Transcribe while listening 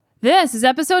This is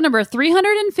episode number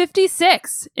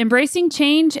 356, Embracing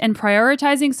Change and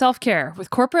Prioritizing Self-Care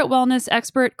with corporate wellness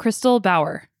expert Kristel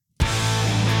Bauer.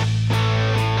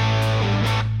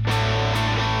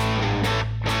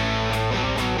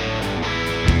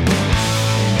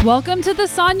 Welcome to the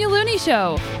Sonia Looney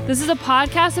Show. This is a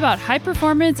podcast about high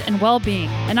performance and well-being,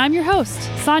 and I'm your host,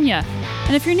 Sonia.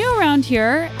 And if you're new around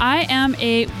here, I am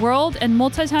a world and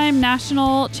multi-time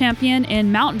national champion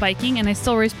in mountain biking, and I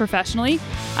still race professionally.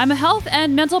 I'm a health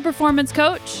and mental performance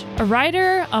coach, a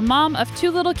writer, a mom of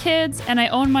 2 little kids, and I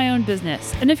own my own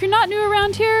business. And if you're not new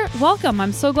around here, welcome.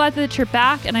 I'm so glad that you're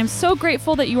back, and I'm so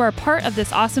grateful that you are a part of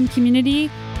this awesome community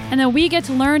and that we get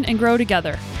to learn and grow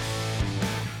together.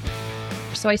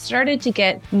 So I started to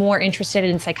get more interested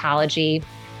in psychology.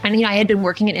 And I had been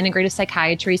working in integrative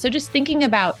psychiatry. So just thinking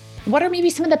about what are maybe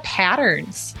some of the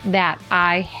patterns that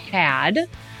I had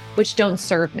which don't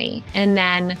serve me, and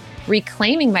then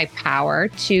reclaiming my power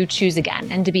to choose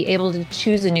again and to be able to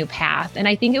choose a new path. And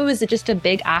I think it was just a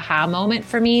big aha moment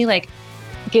for me, like,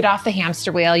 get off the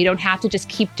hamster wheel. You don't have to just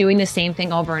keep doing the same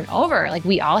thing over and over. Like,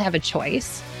 we all have a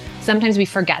choice. Sometimes we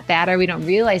forget that, or we don't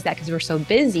realize that because we're so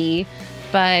busy.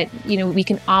 But, we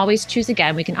can always choose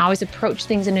again. We can always approach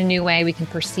things in a new way. We can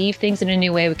perceive things in a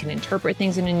new way. We can interpret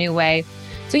things in a new way.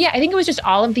 So yeah, I think it was just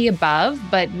all of the above,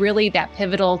 but really that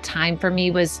pivotal time for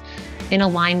me was in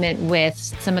alignment with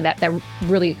some of that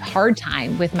really hard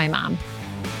time with my mom.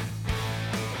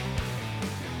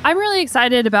 I'm really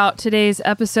excited about today's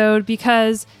episode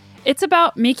because it's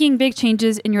about making big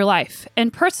changes in your life.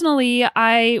 And personally,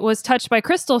 I was touched by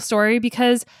Kristel's story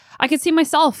because I could see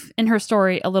myself in her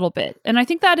story a little bit. And I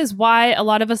think that is why a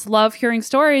lot of us love hearing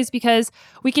stories, because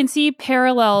we can see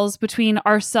parallels between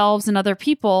ourselves and other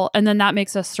people, and then that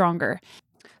makes us stronger.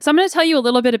 So I'm going to tell you a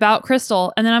little bit about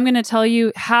Kristel, and then I'm going to tell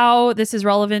you how this is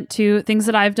relevant to things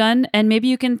that I've done, and maybe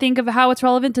you can think of how it's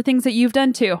relevant to things that you've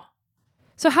done too.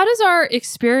 So how does our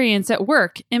experience at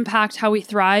work impact how we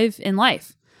thrive in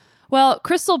life? Well,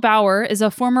 Kristel Bauer is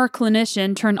a former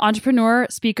clinician turned entrepreneur,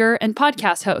 speaker, and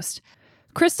podcast host.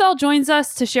 Kristel joins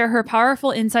us to share her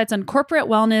powerful insights on corporate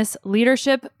wellness,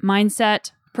 leadership,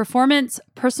 mindset, performance,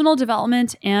 personal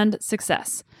development, and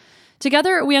success.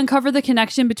 Together, we uncover the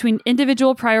connection between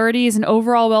individual priorities and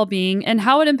overall well-being and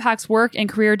how it impacts work and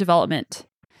career development.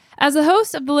 As a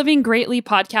host of the Living Greatly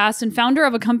podcast and founder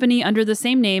of a company under the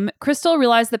same name, Kristel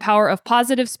realized the power of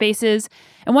positive spaces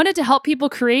and wanted to help people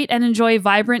create and enjoy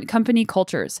vibrant company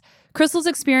cultures. Kristel's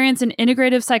experience in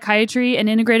integrative psychiatry and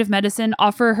integrative medicine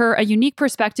offer her a unique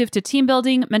perspective to team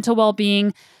building, mental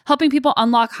well-being, helping people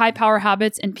unlock high-power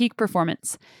habits and peak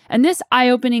performance. In this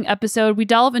eye-opening episode, we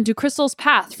delve into Kristel's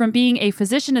path from being a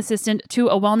physician assistant to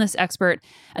a wellness expert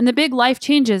and the big life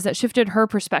changes that shifted her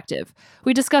perspective.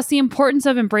 We discuss the importance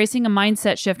of embracing a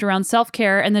mindset shift around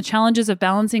self-care and the challenges of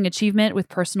balancing achievement with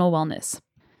personal wellness.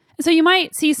 So you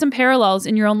might see some parallels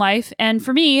in your own life. And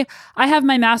for me, I have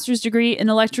my master's degree in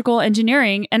electrical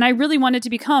engineering, and I really wanted to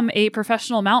become a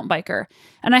professional mountain biker.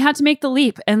 And I had to make the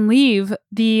leap and leave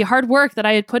the hard work that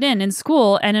I had put in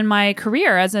school and in my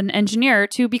career as an engineer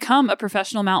to become a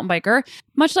professional mountain biker,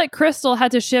 much like Kristel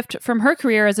had to shift from her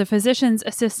career as a physician's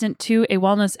assistant to a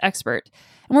wellness expert.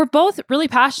 And we're both really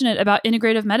passionate about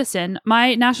integrative medicine.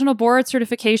 My national board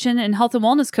certification in health and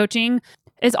wellness coaching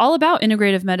is all about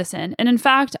integrative medicine. And in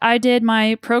fact, I did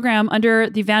my program under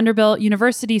the Vanderbilt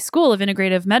University School of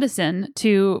Integrative Medicine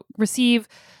to receive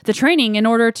the training in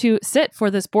order to sit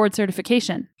for this board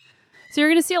certification. So you're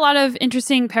going to see a lot of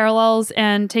interesting parallels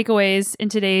and takeaways in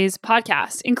today's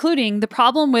podcast, including the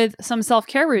problem with some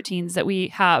self-care routines that we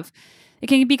have. It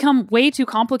can become way too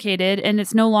complicated and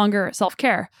it's no longer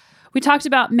self-care. We talked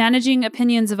about managing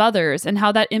opinions of others and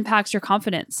how that impacts your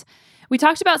confidence. We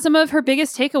talked about some of her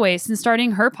biggest takeaways since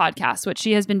starting her podcast, which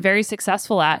she has been very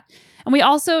successful at. And we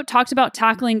also talked about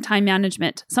tackling time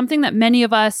management, something that many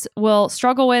of us will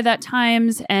struggle with at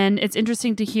times, and it's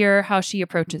interesting to hear how she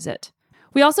approaches it.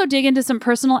 We also dig into some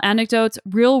personal anecdotes,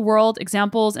 real-world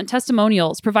examples, and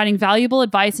testimonials, providing valuable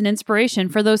advice and inspiration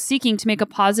for those seeking to make a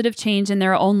positive change in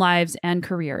their own lives and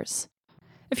careers.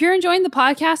 If you're enjoying the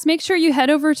podcast, make sure you head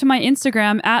over to my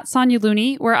Instagram at Sonia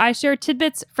Looney, where I share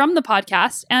tidbits from the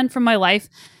podcast and from my life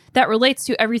that relates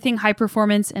to everything high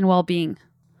performance and well-being.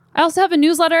 I also have a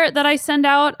newsletter that I send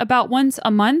out about once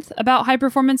a month about high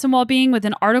performance and well-being with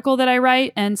an article that I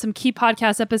write and some key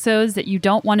podcast episodes that you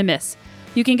don't want to miss.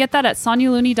 You can get that at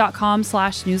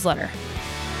sonialooney.com/newsletter.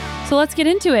 So let's get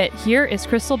into it. Here is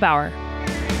Kristel Bauer.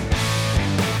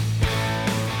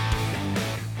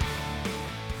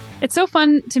 It's so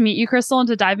fun to meet you, Kristel, and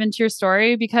to dive into your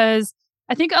story because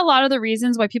I think a lot of the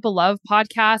reasons why people love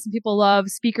podcasts and people love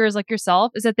speakers like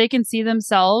yourself is that they can see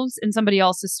themselves in somebody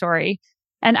else's story.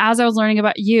 And as I was learning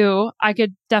about you, I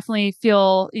could definitely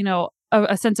feel,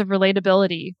 a sense of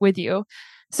relatability with you.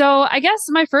 So I guess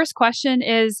my first question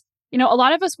is, a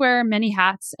lot of us wear many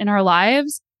hats in our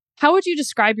lives. How would you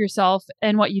describe yourself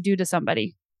and what you do to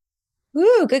somebody?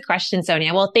 Ooh, good question,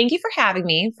 Sonia. Well, thank you for having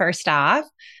me, first off.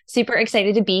 Super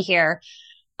excited to be here.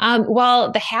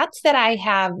 Well, the hats that I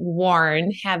have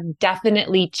worn have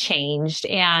definitely changed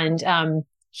and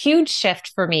huge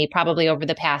shift for me probably over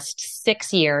the past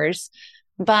 6 years.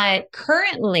 But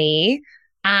currently,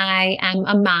 I am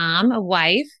a mom, a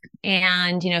wife,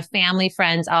 and, family,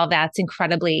 friends, all that's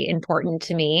incredibly important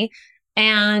to me.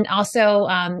 And also,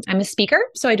 I'm a speaker.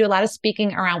 So I do a lot of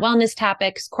speaking around wellness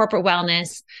topics, corporate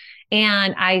wellness.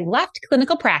 And I left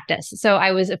clinical practice. So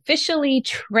I was officially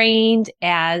trained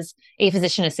as a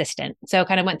physician assistant. So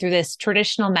kind of went through this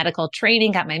traditional medical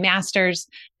training, got my master's,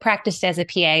 practiced as a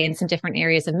PA in some different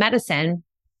areas of medicine.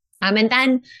 And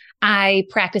then I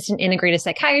practiced in integrative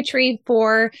psychiatry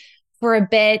for a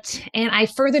bit, and I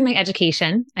furthered my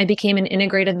education. I became an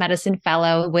integrative medicine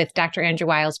fellow with Dr. Andrew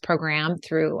Weil's program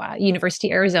through University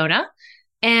of Arizona.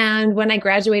 And when I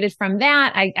graduated from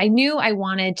that, I knew I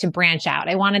wanted to branch out.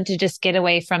 I wanted to just get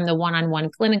away from the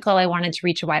one-on-one clinical. I wanted to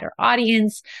reach a wider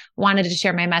audience, wanted to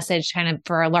share my message kind of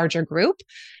for a larger group.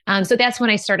 So that's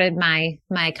when I started my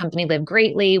company, Live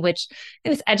Greatly, which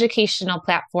is this educational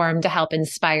platform to help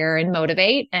inspire and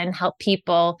motivate and help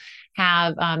people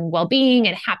have well-being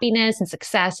and happiness and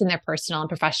success in their personal and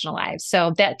professional lives.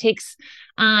 So that takes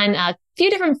on a few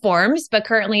different forms, but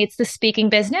currently it's the speaking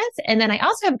business. And then I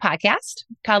also have a podcast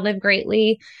called Live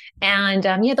Greatly. And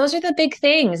those are the big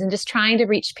things, and just trying to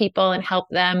reach people and help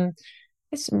them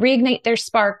just reignite their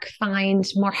spark, find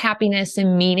more happiness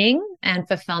and meaning and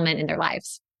fulfillment in their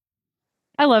lives.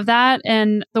 I love that.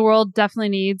 And the world definitely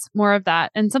needs more of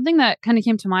that. And something that kind of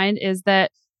came to mind is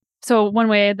that, so one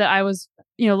way that I was,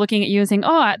 looking at you and saying,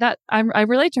 I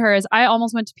relate to her is I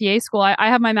almost went to PA school. I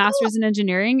have my master's in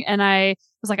engineering, and I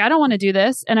was like, I don't want to do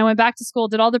this. And I went back to school,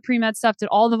 did all the pre-med stuff, did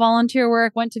all the volunteer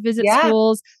work, went to visit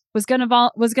schools, was going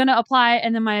to apply.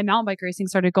 And then my mountain bike racing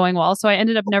started going well. So I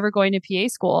ended up never going to PA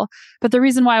school. But the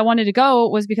reason why I wanted to go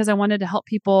was because I wanted to help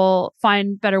people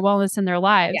find better wellness in their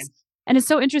lives. Yeah. And it's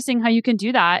so interesting how you can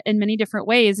do that in many different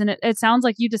ways. And it sounds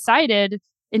like you decided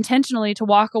intentionally to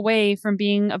walk away from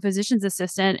being a physician's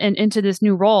assistant and into this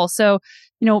new role. So,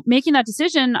 making that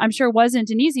decision, I'm sure wasn't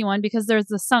an easy one, because there's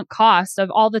the sunk cost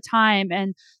of all the time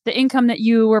and the income that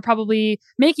you were probably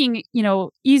making,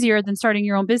 easier than starting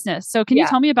your own business. So can you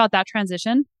tell me about that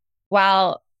transition?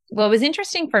 Well, what was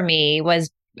interesting for me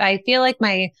was I feel like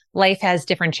my life has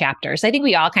different chapters. I think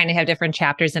we all kind of have different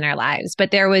chapters in our lives,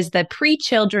 but there was the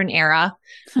pre-children era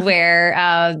where,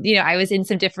 I was in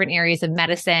some different areas of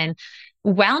medicine.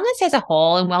 Wellness as a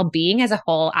whole and well-being as a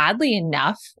whole, oddly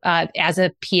enough, as a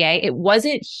PA, it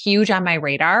wasn't huge on my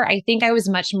radar. I think I was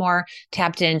much more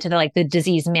tapped into the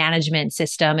disease management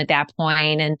system at that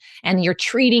point, and you're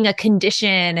treating a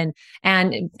condition and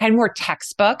kind of more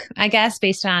textbook, I guess,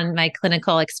 based on my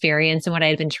clinical experience and what I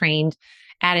had been trained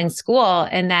at in school.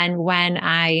 And then when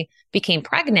I became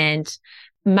pregnant,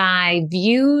 my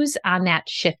views on that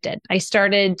shifted. I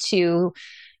started to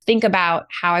think about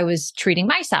how I was treating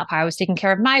myself, how I was taking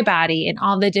care of my body, and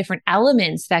all the different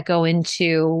elements that go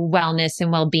into wellness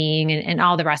and well-being and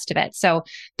all the rest of it. So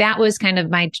that was kind of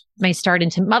my start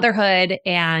into motherhood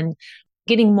and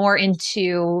getting more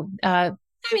into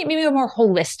maybe a more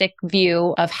holistic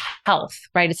view of health,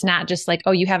 right? It's not just like,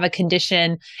 oh, you have a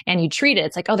condition and you treat it.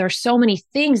 It's like, oh, there are so many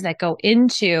things that go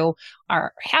into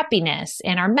our happiness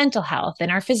and our mental health and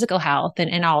our physical health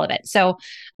and all of it. So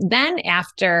then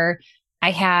after I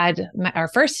had our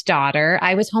first daughter,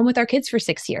 I was home with our kids for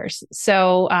 6 years.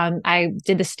 So I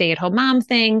did the stay-at-home mom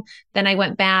thing. Then I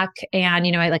went back and,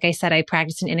 like I said, I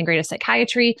practiced in integrative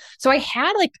psychiatry. So I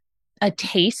had a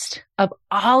taste of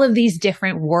all of these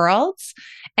different worlds.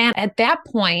 And at that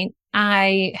point,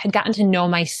 I had gotten to know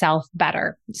myself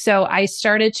better. So I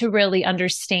started to really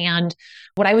understand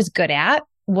what I was good at,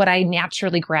 what I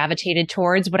naturally gravitated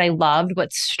towards, what I loved,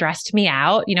 what stressed me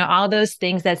out, all those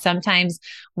things that sometimes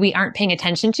we aren't paying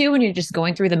attention to when you're just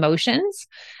going through the motions.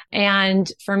 And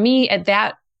for me, at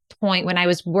that point, when I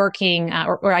was working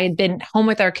or I had been home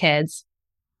with our kids,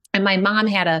 and my mom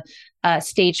had a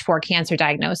stage 4 cancer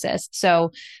diagnosis.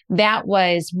 So that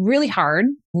was really hard,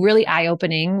 really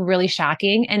eye-opening, really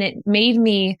shocking. And it made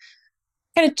me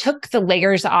kind of took the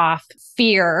layers off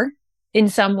fear in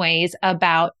some ways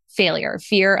about failure,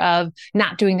 fear of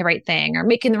not doing the right thing or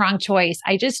making the wrong choice.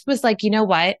 I just was like, you know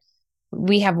what?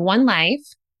 We have one life.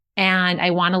 and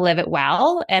I want to live it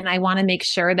well. And I want to make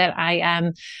sure that I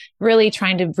am really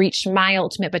trying to reach my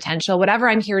ultimate potential. Whatever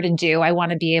I'm here to do, I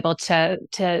want to be able to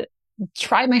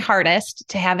try my hardest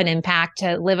to have an impact,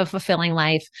 to live a fulfilling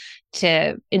life,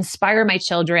 to inspire my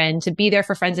children, to be there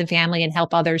for friends and family and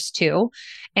help others too.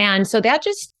 And so that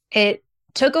just, it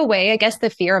took away, I guess, the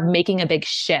fear of making a big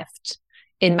shift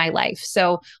in my life.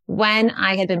 So when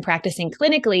I had been practicing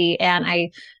clinically and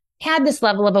I had this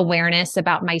level of awareness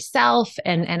about myself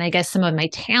and I guess some of my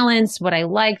talents, what I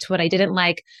liked, what I didn't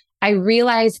like, I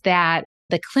realized that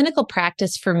the clinical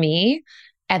practice for me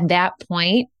at that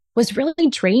point was really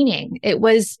draining. It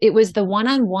was the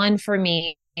one-on-one for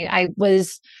me. I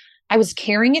was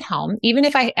carrying it home. Even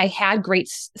if I had great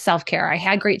self-care, I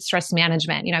had great stress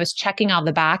management, I was checking all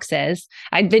the boxes.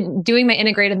 I'd been doing my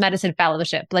integrative medicine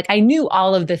fellowship. Like I knew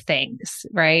all of the things,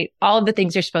 right? All of the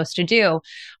things you're supposed to do.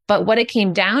 But what it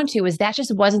came down to is that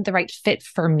just wasn't the right fit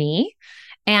for me.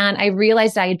 And I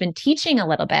realized I had been teaching a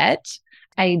little bit.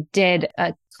 I did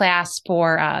a class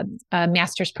for a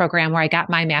master's program where I got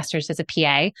my master's as a PA.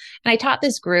 And I taught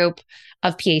this group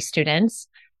of PA students.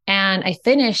 And I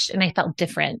finished and I felt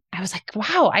different. I was like,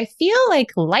 wow, I feel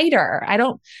like lighter.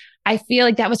 I feel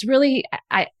like that was really,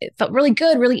 it felt really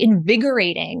good, really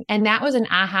invigorating. And that was an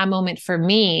aha moment for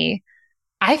me.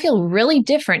 I feel really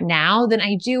different now than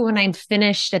I do when I'm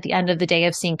finished at the end of the day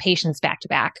of seeing patients back to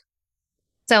back.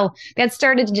 So that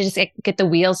started to just get the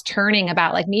wheels turning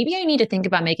about like, maybe I need to think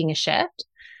about making a shift.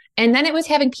 And then it was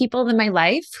having people in my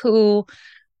life who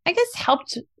I guess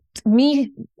helped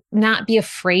me not be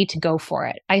afraid to go for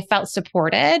it. I felt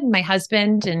supported. My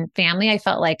husband and family, I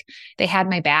felt like they had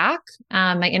my back.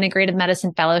 My integrative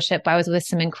medicine fellowship, I was with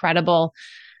some incredible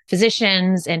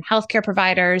physicians and healthcare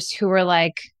providers who were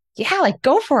like, yeah, like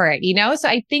go for it, So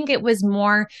I think it was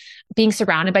more being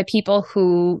surrounded by people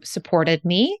who supported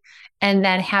me and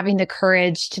then having the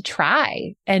courage to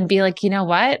try and be like, you know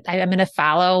what, I'm going to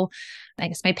follow, I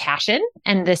guess, my passion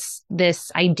and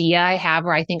this idea I have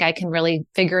where I think I can really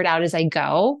figure it out as I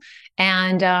go.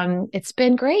 And it's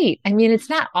been great. I mean, it's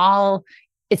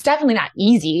definitely not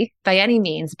easy by any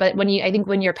means, but I think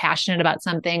when you're passionate about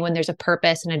something, when there's a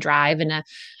purpose and a drive and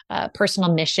a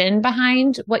personal mission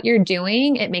behind what you're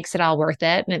doing, it makes it all worth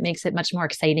it. And it makes it much more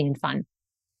exciting and fun.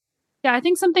 Yeah, I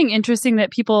think something interesting that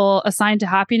people assign to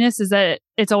happiness is that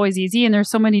it's always easy. And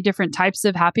there's so many different types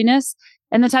of happiness.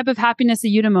 And the type of happiness, the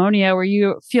eudaimonia, where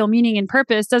you feel meaning and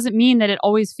purpose, doesn't mean that it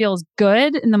always feels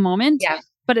good in the moment,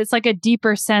 but it's like a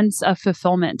deeper sense of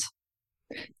fulfillment.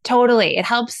 Totally. It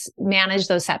helps manage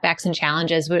those setbacks and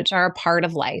challenges, which are a part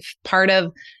of life, part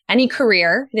of any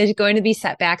career. There's going to be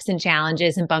setbacks and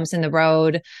challenges and bumps in the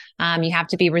road. You have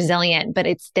to be resilient, but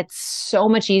it's so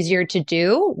much easier to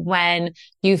do when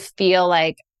you feel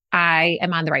like I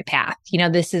am on the right path.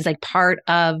 This is like part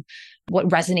of what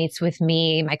resonates with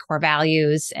me, my core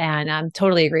values, and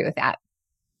totally agree with that.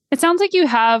 It sounds like you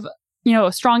have,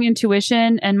 a strong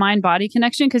intuition and mind-body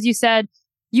connection because you said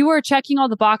you were checking all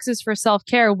the boxes for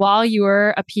self-care while you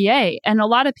were a PA. And a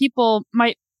lot of people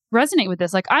might resonate with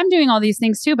this. Like, I'm doing all these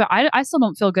things too, but I still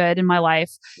don't feel good in my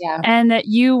life. Yeah. And that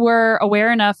you were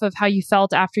aware enough of how you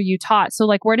felt after you taught. So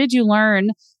like, where did you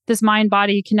learn this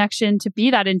mind-body connection to be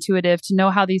that intuitive, to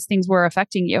know how these things were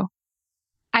affecting you?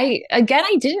 I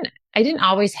didn't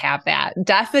always have that.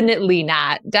 Definitely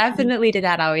not. Definitely did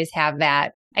not always have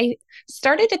that. I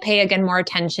started to pay again more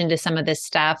attention to some of this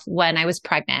stuff when I was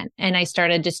pregnant, and I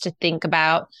started just to think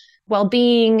about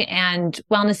well-being and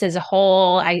wellness as a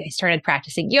whole. I started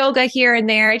practicing yoga here and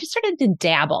there. I just started to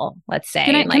dabble, let's say.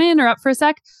 Can I interrupt for a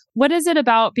sec? What is it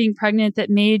about being pregnant that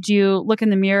made you look in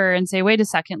the mirror and say, wait a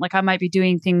second, like I might be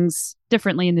doing things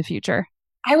differently in the future?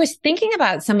 I was thinking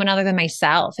about someone other than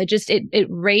myself. It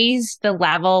raised the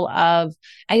level of,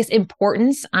 I guess,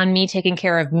 importance on me taking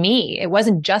care of me. It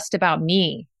wasn't just about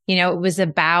me. It was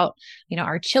about,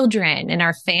 our children and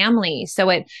our family. So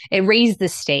it raised the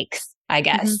stakes, I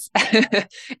guess. Mm-hmm.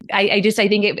 I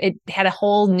think it had a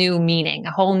whole new meaning,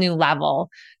 a whole new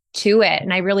level to it.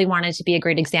 And I really wanted to be a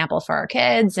great example for our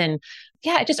kids. And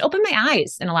yeah, it just opened my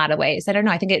eyes in a lot of ways. I don't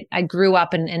know. I think I grew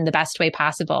up in the best way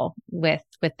possible with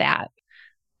that.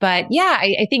 But yeah,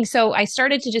 I think so. I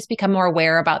started to just become more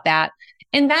aware about that.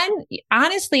 And then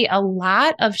honestly, a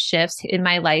lot of shifts in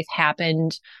my life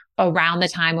happened around the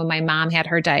time when my mom had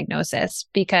her diagnosis,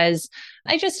 because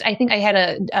I think I had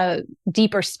a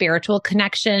deeper spiritual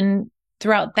connection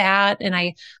throughout that. And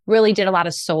I really did a lot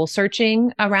of soul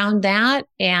searching around that,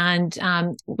 and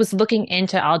was looking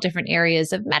into all different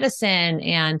areas of medicine,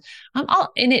 and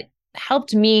it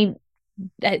helped me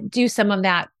do some of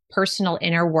that personal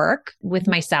inner work with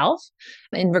myself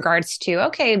in regards to,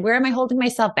 okay, where am I holding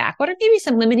myself back? What are maybe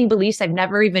some limiting beliefs I've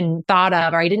never even thought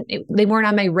of, or they weren't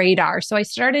on my radar. So I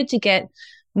started to get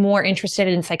more interested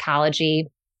in psychology.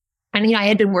 And, I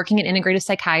had been working in integrative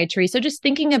psychiatry. So just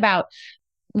thinking about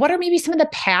what are maybe some of the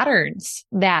patterns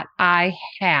that I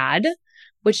had,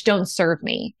 which don't serve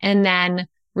me, and then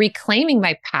reclaiming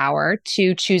my power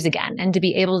to choose again and to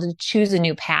be able to choose a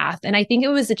new path. And I think it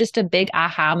was just a big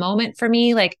aha moment for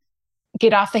me, like,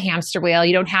 get off the hamster wheel.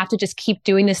 You don't have to just keep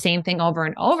doing the same thing over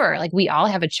and over. Like, we all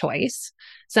have a choice.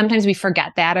 Sometimes we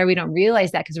forget that, or we don't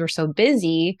realize that because we're so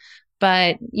busy.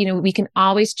 But, we can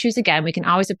always choose again. We can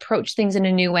always approach things in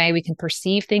a new way. We can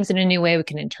perceive things in a new way. We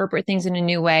can interpret things in a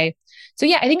new way. So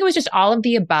yeah, I think it was just all of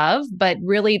the above, but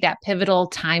really that pivotal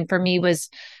time for me was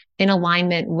in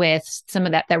alignment with some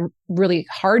of that really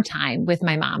hard time with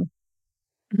my mom.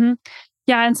 Mm-hmm.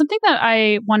 Yeah. And something that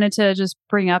I wanted to just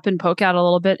bring up and poke out a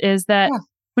little bit is that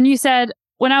when you said,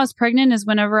 when I was pregnant is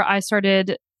whenever I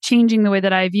started changing the way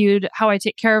that I viewed how I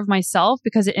take care of myself,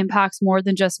 because it impacts more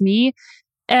than just me.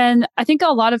 And I think a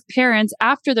lot of parents,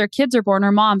 after their kids are born,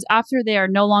 or moms, after they are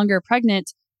no longer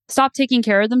pregnant, stop taking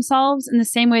care of themselves in the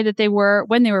same way that they were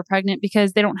when they were pregnant,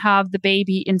 because they don't have the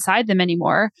baby inside them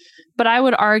anymore. But I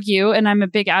would argue, and I'm a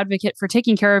big advocate for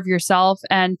taking care of yourself,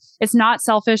 and it's not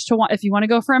selfish to want, if you want to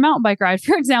go for a mountain bike ride,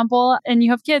 for example, and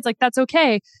you have kids, like, that's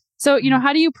okay. So,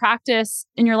 how do you practice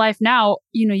in your life now?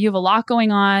 You have a lot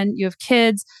going on, you have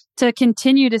kids, to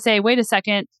continue to say, wait a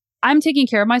second, I'm taking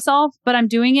care of myself, but I'm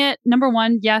doing it, number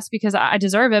one, yes, because I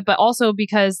deserve it, but also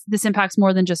because this impacts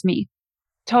more than just me.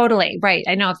 Totally. Right.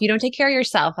 I know if you don't take care of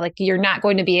yourself, like, you're not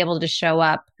going to be able to show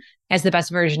up as the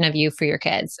best version of you for your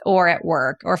kids, or at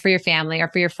work, or for your family, or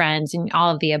for your friends, and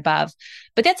all of the above.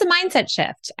 But that's a mindset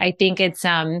shift. I think it's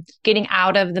getting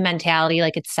out of the mentality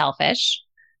like it's selfish.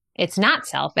 It's not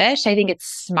selfish. I think it's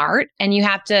smart. And you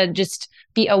have to just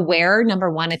be aware, number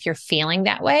one, if you're feeling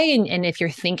that way, and if you're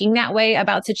thinking that way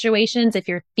about situations, if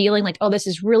you're feeling like, oh, this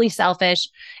is really selfish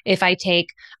if I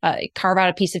carve out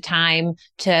a piece of time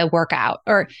to work out,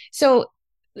 or so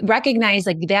recognize,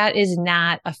 like, that is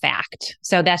not a fact.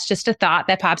 So that's just a thought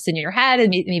that pops in your head, and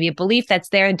maybe a belief that's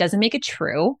there and doesn't make it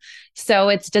true.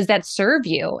 So does that serve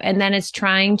you? And then it's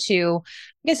trying to,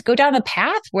 I guess, go down a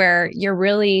path where you're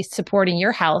really supporting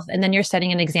your health, and then you're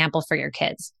setting an example for your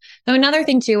kids. So another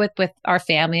thing too with our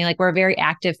family, like, we're a very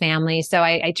active family. So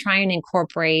I try and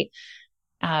incorporate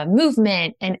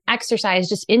movement and exercise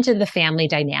just into the family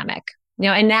dynamic.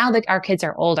 And now that our kids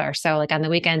are older, so like on the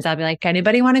weekends, I'll be like,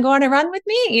 anybody want to go on a run with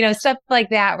me? Stuff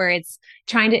like that, where it's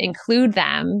trying to include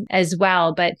them as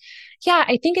well. But yeah,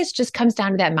 I think it just comes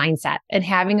down to that mindset and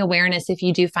having awareness. If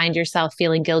you do find yourself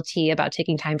feeling guilty about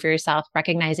taking time for yourself,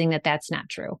 recognizing that that's not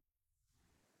true.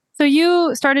 So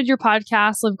you started your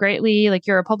podcast, Live Greatly, like,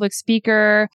 you're a public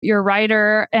speaker, you're a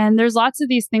writer, and there's lots of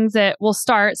these things that will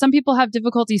start. Some people have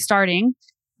difficulty starting.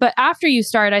 But after you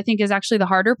start, I think, is actually the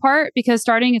harder part, because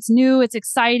starting, it's new, it's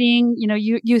exciting.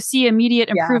 You see immediate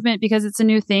improvement because it's a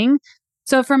new thing.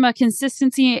 So from a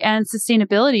consistency and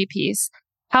sustainability piece,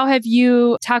 how have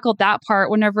you tackled that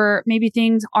part whenever maybe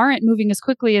things aren't moving as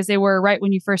quickly as they were right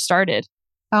when you first started?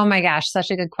 Oh my gosh, such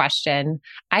a good question.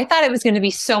 I thought it was going to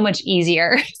be so much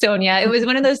easier, Sonia. It was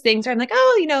one of those things where I'm like,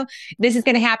 oh, this is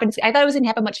going to happen. I thought it was going to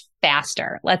happen much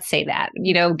faster. Let's say that,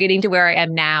 getting to where I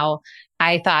am now,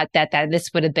 I thought that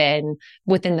this would have been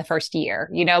within the first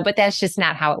year, but that's just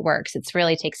not how it works. It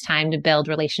really takes time to build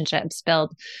relationships,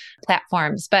 build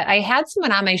platforms. But I had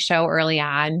someone on my show early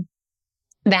on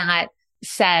that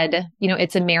said,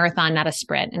 it's a marathon, not a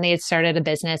sprint. And they had started a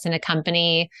business and a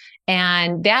company,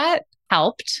 and that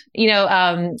helped.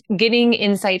 Getting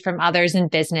insight from others in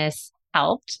business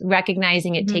helped,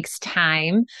 recognizing it takes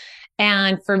time.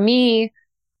 And for me,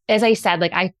 as I said,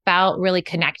 like, I felt really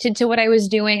connected to what I was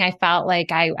doing. I felt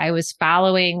like I was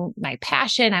following my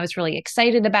passion. I was really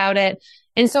excited about it.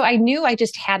 And so I knew I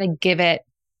just had to give it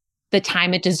the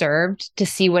time it deserved to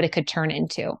see what it could turn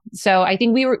into. So I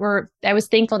think I was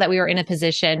thankful that we were in a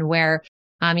position where,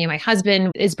 my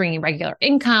husband is bringing regular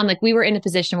income. Like, we were in a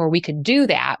position where we could do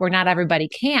that, where not everybody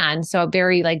can. So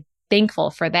very, like, thankful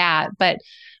for that. But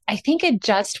I think it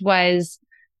just was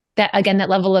that, again, that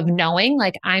level of knowing,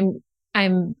 like, I'm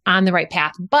on the right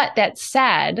path. But that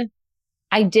said,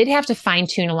 I did have to fine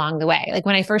tune along the way. Like,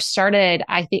 when I first started,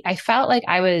 I think I felt like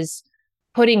I was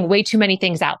putting way too many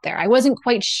things out there. I wasn't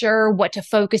quite sure what to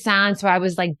focus on. So I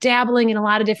was like dabbling in a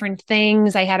lot of different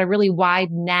things. I had a really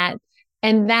wide net.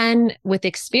 And then with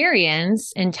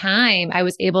experience and time, I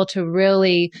was able to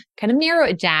really kind of narrow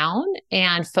it down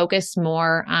and focus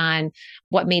more on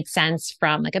what made sense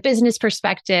from, like, a business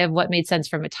perspective, what made sense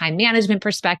from a time management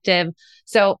perspective.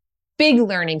 So big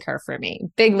learning curve for me,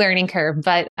 big learning curve.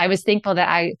 But I was thankful that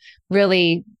I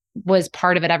really was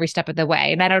part of it every step of the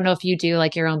way. And I don't know if you do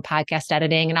like your own podcast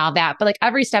editing and all that, but like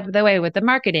every step of the way with the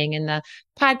marketing and the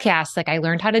podcast, like I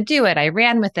learned how to do it. I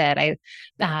ran with it.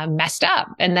 I messed up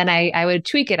and then I would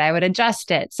tweak it. I would adjust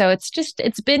it. So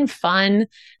it's been fun,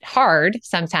 hard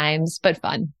sometimes, but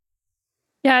fun.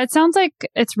 Yeah, it sounds like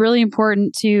it's really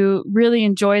important to really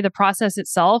enjoy the process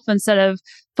itself instead of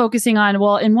focusing on,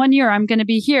 well, in 1 year, I'm going to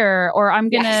be here, or I'm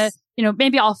going to,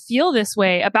 maybe I'll feel this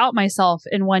way about myself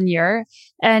in 1 year,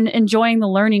 and enjoying the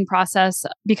learning process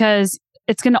because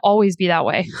it's going to always be that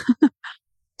way.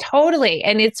 Totally.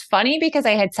 And it's funny because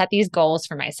I had set these goals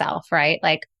for myself, right?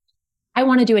 Like I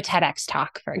want to do a TEDx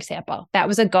talk, for example. That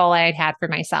was a goal I had for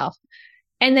myself.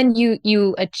 And then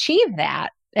you achieve that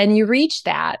and you reach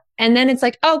that. And then it's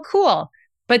like, oh, cool.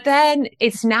 But then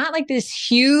it's not like this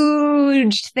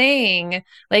huge thing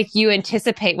like you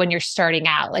anticipate when you're starting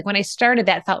out. Like when I started,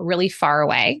 that felt really far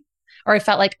away, or I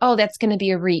felt like, oh, that's going to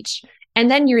be a reach. And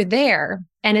then you're there.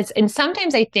 And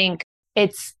sometimes I think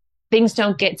things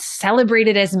don't get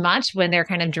celebrated as much when they're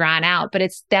kind of drawn out,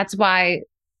 but that's why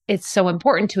it's so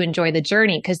important to enjoy the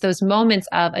journey, because those moments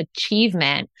of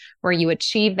achievement where you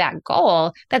achieve that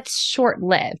goal, that's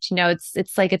short-lived.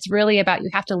 It's really about, you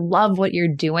have to love what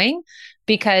you're doing,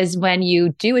 because when you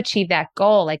do achieve that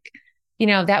goal, like,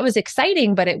 that was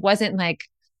exciting, but it wasn't like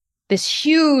this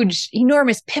huge,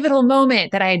 enormous, pivotal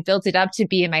moment that I had built it up to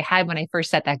be in my head when I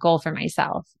first set that goal for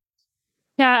myself.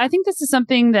 Yeah, I think this is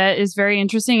something that is very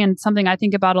interesting and something I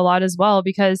think about a lot as well,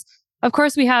 because of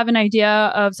course we have an idea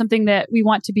of something that we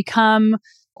want to become,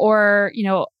 or,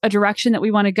 a direction that we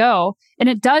want to go. And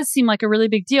it does seem like a really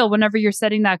big deal whenever you're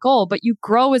setting that goal, but you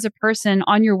grow as a person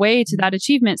on your way to that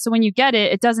achievement. So when you get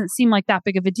it, it doesn't seem like that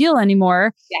big of a deal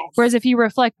anymore. Yes. Whereas if you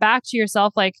reflect back to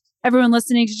yourself, like everyone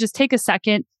listening should just take a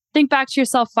second, think back to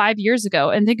yourself 5 years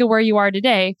ago and think of where you are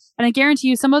today. And I guarantee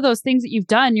you some of those things that you've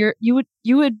done, you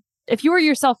would if you were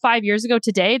yourself 5 years ago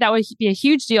today, that would be a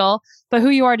huge deal. But who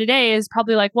you are today is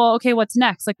probably like, well, okay, what's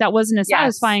next? Like that wasn't as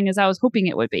satisfying as I was hoping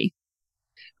it would be.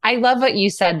 I love what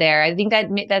you said there. I think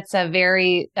that's a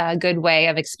very good way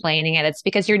of explaining it. It's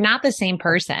because you're not the same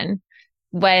person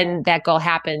when that goal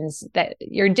happens, that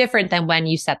you're different than when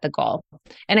you set the goal.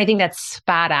 And I think that's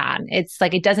spot on. It's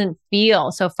like, it doesn't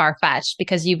feel so far-fetched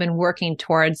because you've been working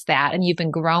towards that and you've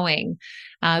been growing.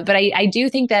 But I do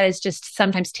think that it's just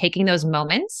sometimes taking those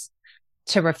moments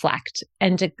to reflect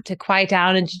and to quiet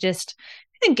down and to just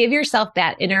give yourself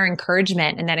that inner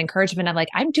encouragement, and that encouragement of like,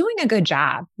 I'm doing a good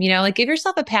job, like give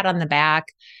yourself a pat on the back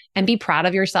and be proud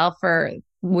of yourself for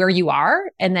where you are.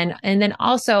 And then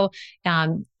also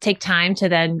take time to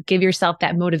then give yourself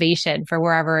that motivation for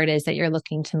wherever it is that you're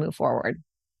looking to move forward.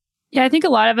 Yeah, I think a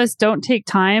lot of us don't take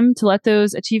time to let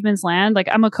those achievements land. Like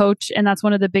I'm a coach, and that's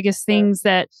one of the biggest things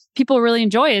that people really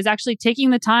enjoy is actually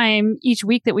taking the time each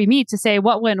week that we meet to say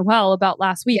what went well about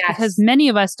last week, because many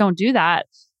of us don't do that.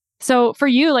 So for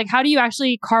you, like, how do you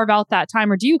actually carve out that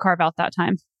time, or do you carve out that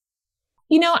time?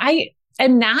 I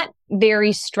am not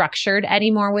very structured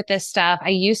anymore with this stuff. I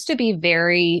used to be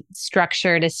very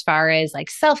structured as far as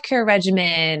like self-care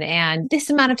regimen and this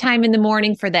amount of time in the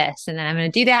morning for this, and then I'm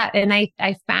going to do that. And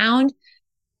I found,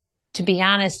 to be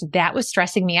honest, that was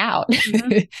stressing me out.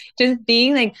 Mm-hmm. Just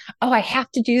being like, oh, I have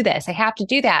to do this. I have to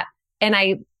do that. And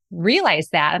I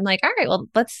realized that I'm like, all right, well,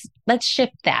 let's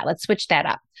shift that. Let's switch that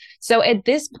up. So at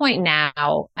this point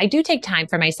now, I do take time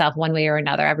for myself one way or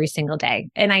another every single day.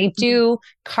 And I do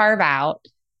carve out,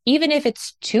 even if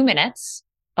it's 2 minutes,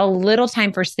 a little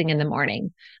time first thing in the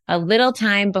morning, a little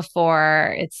time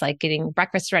before it's like getting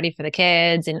breakfast ready for the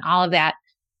kids and all of that.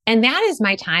 And that is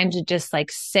my time to just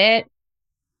like sit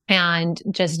and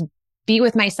just be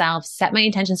with myself, set my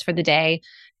intentions for the day,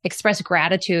 express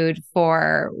gratitude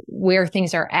for where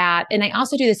things are at. And I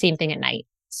also do the same thing at night.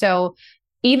 So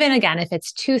even again, if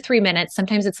it's 2-3 minutes,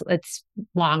 sometimes it's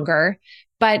longer,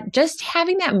 but just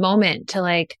having that moment to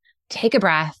like take a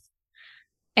breath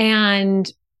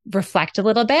and reflect a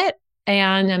little bit.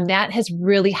 And that has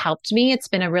really helped me. It's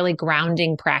been a really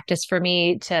grounding practice for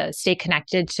me to stay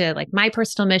connected to like my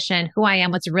personal mission, who I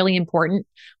am, what's really important,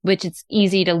 which it's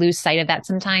easy to lose sight of that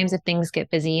sometimes if things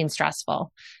get busy and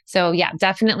stressful. So yeah,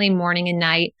 definitely morning and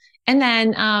night. And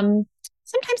then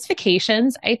sometimes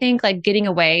vacations, I think like getting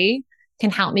away can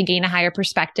help me gain a higher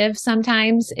perspective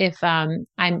sometimes if I'm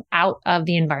out of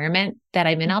the environment that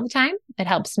I'm in all the time. It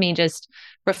helps me just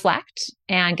reflect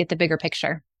and get the bigger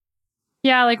picture.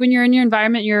 Yeah, like when you're in your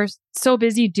environment, you're so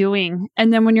busy doing.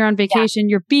 And then when you're on vacation,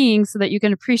 you're being so that you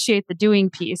can appreciate the doing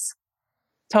piece.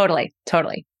 Totally.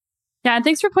 Yeah, and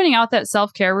thanks for pointing out that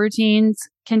self-care routines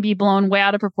can be blown way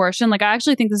out of proportion. Like, I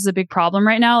actually think this is a big problem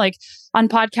right now. Like on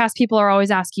podcasts, people are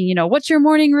always asking, what's your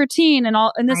morning routine and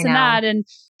this and that. And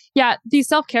yeah, these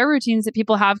self-care routines that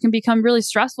people have can become really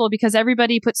stressful because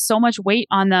everybody puts so much weight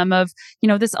on them of,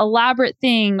 this elaborate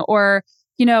thing, or,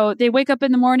 they wake up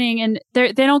in the morning and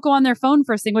they don't go on their phone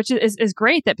first thing, which is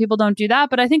great that people don't do that.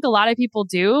 But I think a lot of people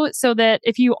do, so that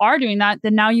if you are doing that,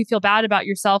 then now you feel bad about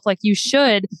yourself. Like you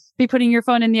should be putting your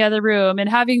phone in the other room and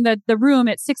having the room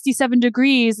at 67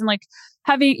 degrees and like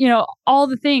having, all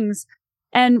the things.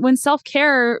 And when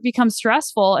self-care becomes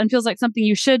stressful and feels like something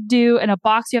you should do and a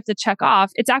box you have to check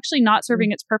off, it's actually not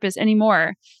serving its purpose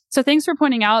anymore. So thanks for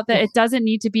pointing out that it doesn't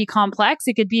need to be complex.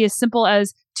 It could be as simple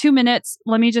as 2 minutes.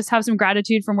 Let me just have some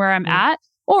gratitude from where I'm at.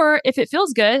 Or if it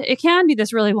feels good, it can be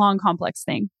this really long, complex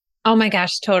thing. Oh my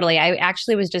gosh, totally. I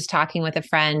actually was just talking with a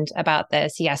friend about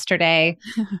this yesterday,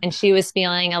 and she was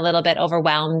feeling a little bit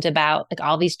overwhelmed about like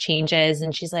all these changes.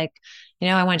 And she's like,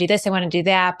 I want to do this, I want to do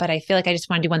that, but I feel like I just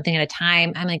want to do one thing at a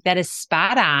time. I'm like, that is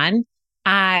spot on.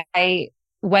 I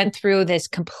went through this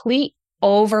complete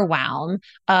overwhelm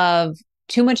of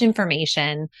too much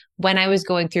information when I was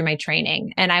going through my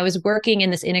training. And I was working in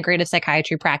this integrative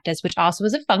psychiatry practice, which also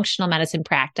was a functional medicine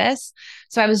practice.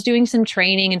 So I was doing some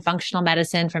training in functional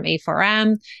medicine from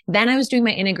A4M. Then I was doing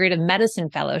my integrative medicine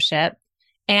fellowship.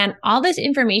 And all this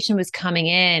information was coming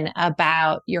in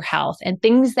about your health and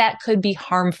things that could be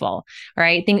harmful,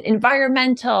 right? Things,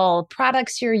 environmental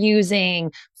products you're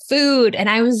using, food. And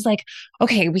I was like,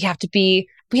 okay, we have to be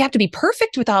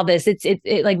perfect with all this.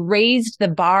 It like raised the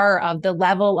bar of the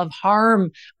level of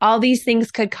harm all these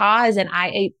things could cause. And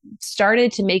it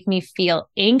started to make me feel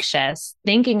anxious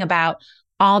thinking about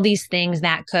all these things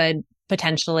that could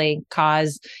potentially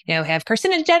cause, have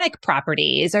carcinogenic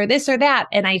properties or this or that.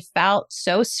 And I felt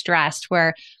so stressed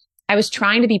where I was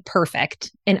trying to be perfect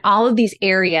in all of these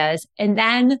areas. And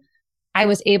then I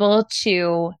was able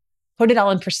to put it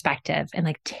all in perspective and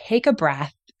like take a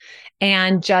breath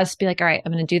and just be like, all right,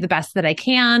 I'm going to do the best that I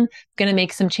can. I'm going to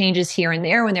make some changes here and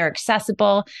there when they're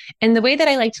accessible. And the way that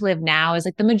I like to live now is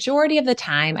like the majority of the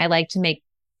time, I like to make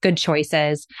good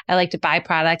choices. I like to buy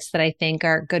products that I think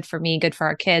are good for me, good for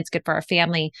our kids, good for our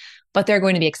family, but there are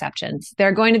going to be exceptions. There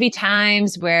are going to be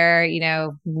times where,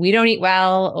 we don't eat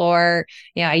well, or,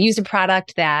 I use a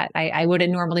product that I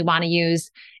wouldn't normally want to use.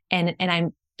 And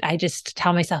I just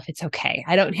tell myself it's okay.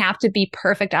 I don't have to be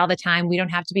perfect all the time. We don't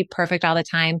have to be perfect all the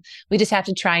time. We just have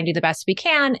to try and do the best we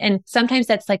can. And sometimes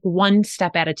that's like one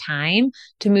step at a time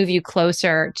to move you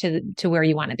closer to where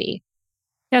you want to be.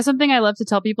 Yeah, something I love to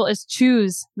tell people is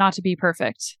choose not to be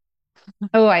perfect.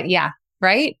 Yeah,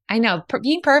 right? I know.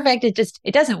 Being perfect,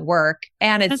 it doesn't work.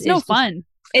 And it's no fun.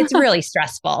 It's really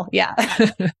stressful. Yeah.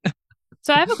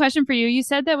 So I have a question for you. You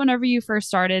said that whenever you first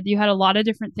started, you had a lot of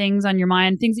different things on your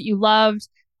mind, things that you loved.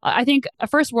 I think a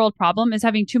first world problem is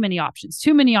having too many options,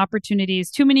 too many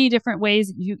opportunities, too many different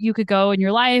ways you could go in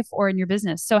your life or in your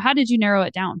business. So how did you narrow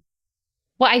it down?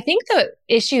 Well, I think the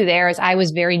issue there is I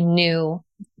was very new.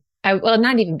 I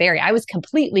was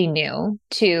completely new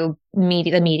to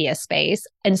the media space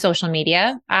and social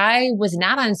media. I was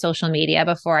not on social media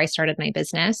before I started my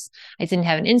business. I didn't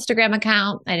have an Instagram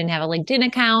account. I didn't have a LinkedIn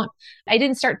account. I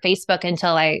didn't start Facebook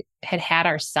until I had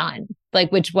our son,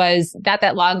 which was not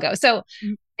that long ago. So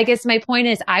I guess my point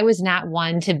is I was not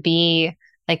one to be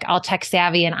like all tech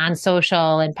savvy and on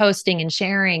social and posting and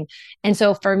sharing. And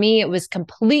so for me, it was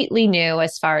completely new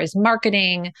as far as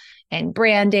marketing and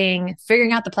branding,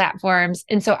 figuring out the platforms.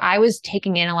 And so I was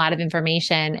taking in a lot of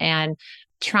information and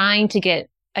trying to get,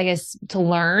 to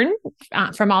learn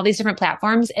from all these different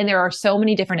platforms. And there are so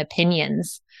many different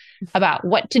opinions about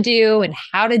what to do and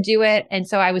how to do it. And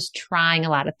so I was trying a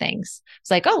lot of things. It's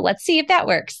like, oh, let's see if that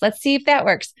works. Let's see if that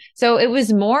works. So it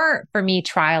was more for me,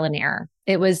 trial and error.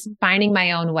 It was finding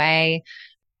my own way,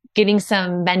 getting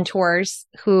some mentors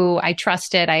who I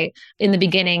trusted. In the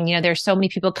beginning, there's so many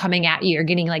people coming at you. You're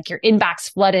getting like your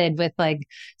inbox flooded with like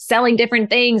selling different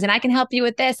things. And I can help you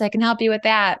with this. I can help you with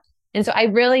that. And so I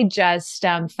really just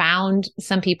found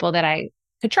some people that I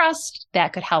could trust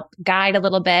that could help guide a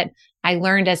little bit. I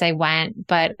learned as I went,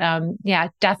 but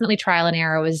definitely trial and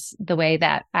error was the way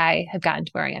that I have gotten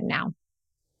to where I am now.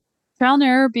 Trial and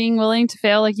error, being willing to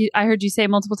fail. I heard you say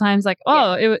multiple times,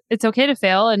 it's okay to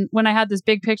fail. And when I had this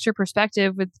big picture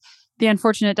perspective with the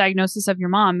unfortunate diagnosis of your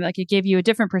mom, it gave you a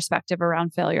different perspective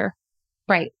around failure.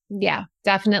 Right. Yeah,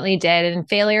 definitely did. And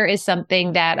failure is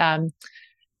something that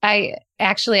I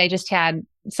just had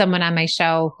someone on my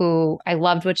show who I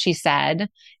loved what she said.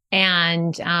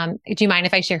 And do you mind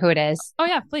if I share who it is? Oh,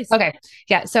 yeah, please. Okay.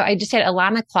 Yeah. So I just had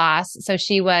Alana Kloss. So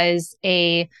she was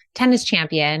a tennis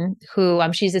champion who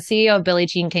she's the CEO of Billie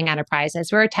Jean King Enterprises.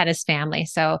 We're a tennis family.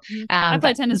 So I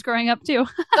played tennis growing up too.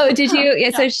 oh, did you? Yeah.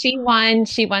 Yeah. So she won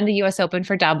the US Open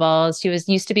for doubles. She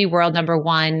used to be world number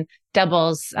one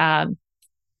doubles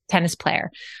tennis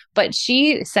player. But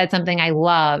she said something I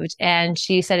loved. And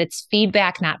she said it's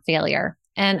feedback, not failure.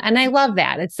 And I love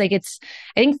that. I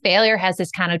think failure has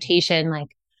this connotation like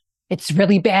it's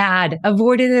really bad,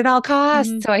 avoid it at all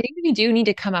costs. So I think we do need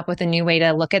to come up with a new way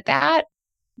to look at that.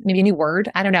 Maybe a new word.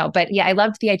 I don't know. But yeah, I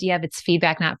loved the idea of it's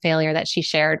feedback, not failure that she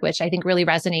shared, which I think really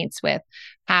resonates with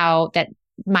how that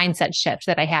mindset shift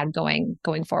that I had going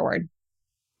forward.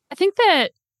 I think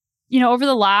that, over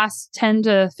the last 10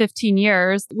 to 15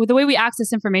 years, with the way we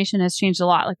access information has changed a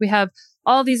lot. Like we have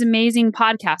all these amazing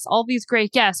podcasts, all these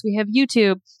great guests, we have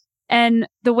YouTube, and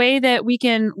the way that we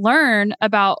can learn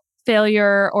about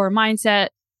failure or mindset,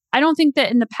 I don't think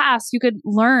that in the past you could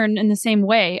learn in the same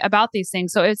way about these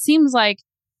things. So it seems like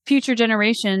future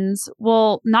generations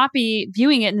will not be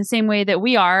viewing it in the same way that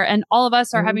we are. And all of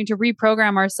us are having to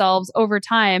reprogram ourselves over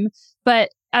time. But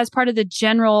as part of the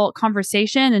general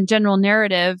conversation and general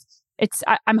narrative,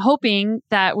 I'm hoping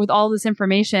that with all this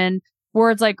information,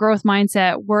 words like growth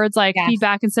mindset, words like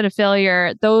feedback instead of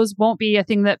failure, those won't be a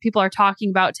thing that people are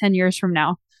talking about 10 years from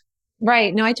now.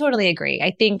 Right. No, I totally agree.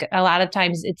 I think a lot of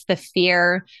times it's the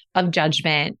fear of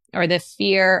judgment or the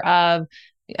fear of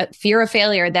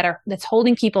failure that's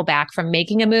holding people back from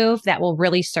making a move that will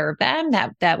really serve them,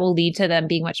 that will lead to them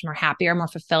being much more happier, more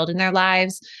fulfilled in their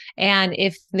lives. And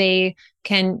if they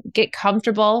can get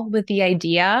comfortable with the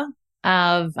idea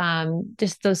of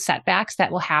just those setbacks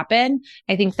that will happen,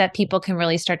 I think that people can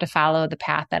really start to follow the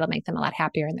path that'll make them a lot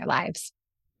happier in their lives.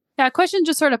 Yeah, a question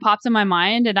just sort of popped in my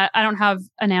mind, and I don't have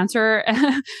an answer,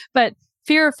 but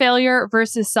fear of failure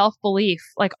versus self-belief,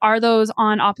 like are those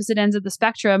on opposite ends of the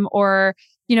spectrum? Or,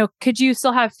 could you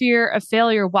still have fear of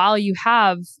failure while you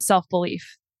have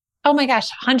self-belief? Oh my gosh,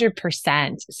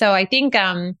 100%. So I think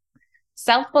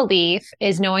self-belief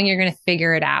is knowing you're going to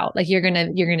figure it out. Like you're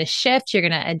going to shift, you're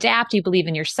going to adapt. You believe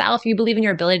in yourself. You believe in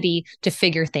your ability to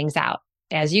figure things out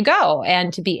as you go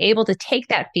and to be able to take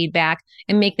that feedback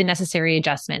and make the necessary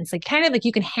adjustments. Like kind of like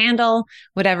you can handle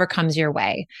whatever comes your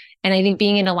way. And I think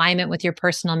being in alignment with your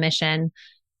personal mission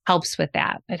helps with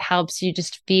that. It helps you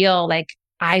just feel like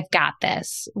I've got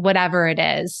this, whatever it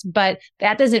is. But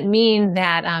that doesn't mean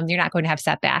that you're not going to have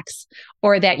setbacks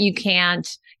or that you can't,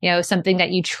 something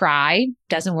that you try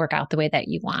doesn't work out the way that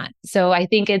you want. So I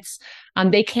think it's,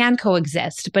 they can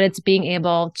coexist, but it's being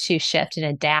able to shift and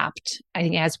adapt, I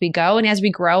think, as we go and as we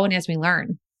grow and as we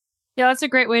learn. Yeah, that's a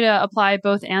great way to apply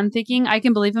both and thinking. I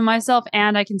can believe in myself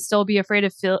and I can still be afraid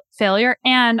of failure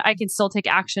and I can still take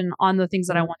action on the things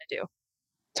that I want to do.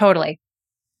 Totally.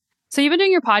 So you've been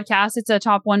doing your podcast. It's a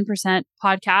top 1%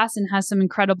 podcast and has some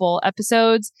incredible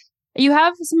episodes. You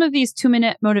have some of these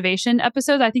 2-minute motivation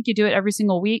episodes. I think you do it every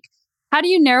single week. How do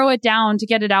you narrow it down to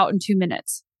get it out in 2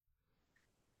 minutes?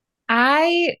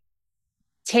 I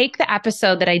take the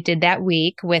episode that I did that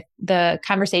week with the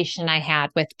conversation I had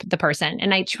with the person,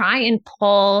 and I try and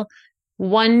pull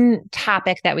one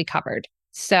topic that we covered.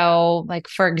 So like,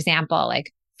 for example,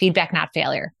 like feedback, not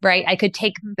failure, right? I could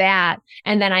take that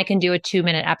and then I can do a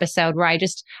 2-minute episode where I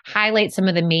just highlight some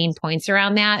of the main points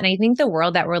around that. And I think the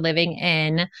world that we're living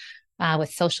in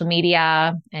with social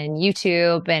media and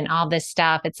YouTube and all this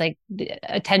stuff, it's like the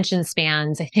attention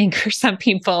spans, I think, for some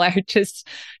people are just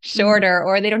shorter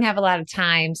or they don't have a lot of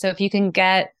time. So if you can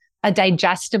get a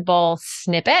digestible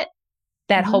snippet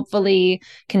that hopefully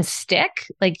can stick,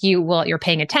 like you're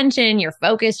paying attention, you're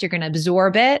focused, you're going to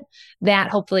absorb it, that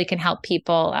hopefully can help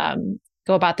people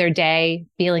go about their day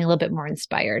feeling a little bit more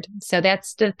inspired. So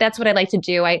that's what I like to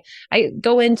do. I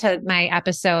go into my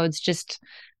episodes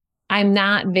I'm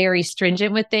not very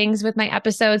stringent with things with my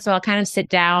episodes. So I'll kind of sit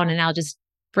down and I'll just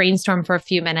brainstorm for a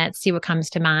few minutes, see what comes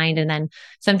to mind. And then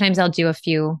sometimes I'll do a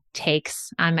few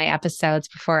takes on my episodes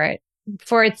before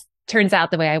it turns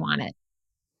out the way I want it.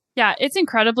 Yeah, it's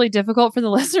incredibly difficult for the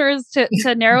listeners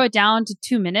to narrow it down to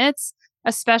 2 minutes,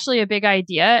 especially a big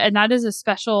idea. And that is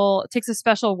takes a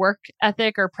special work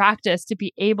ethic or practice to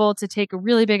be able to take a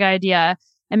really big idea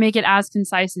and make it as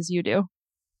concise as you do.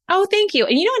 Oh, thank you.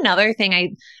 And another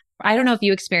thing I don't know if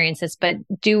you experience this, but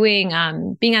being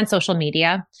on social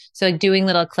media, so like doing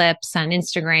little clips on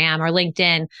Instagram or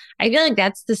LinkedIn, I feel like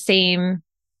that's the same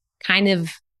kind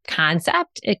of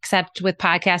concept, except with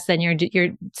podcasts, then you're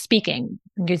speaking.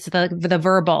 It's the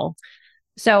verbal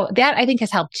So that I think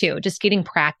has helped too, just getting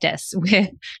practice with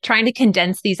trying to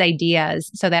condense these ideas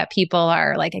so that people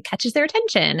are like, it catches their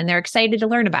attention and they're excited to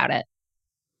learn about it.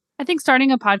 I think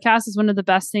starting a podcast is one of the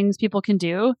best things people can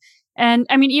do. And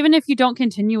I mean, even if you don't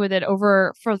continue with it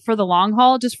over for the long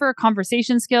haul, just for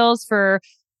conversation skills, for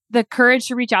the courage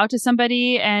to reach out to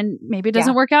somebody, and maybe it Yeah.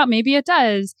 doesn't work out, maybe it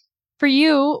does. For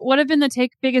you, what have been the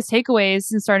biggest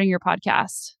takeaways in starting your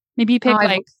podcast? Maybe Oh, pick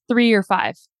like 3 or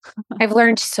 5. I've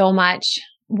learned so much.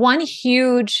 One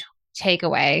huge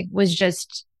takeaway was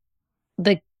just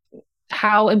the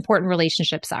how important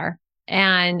relationships are.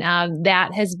 And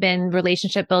that has been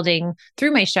relationship building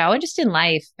through my show and just in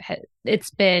life. It's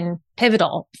been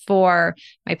pivotal for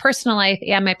my personal life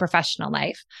and my professional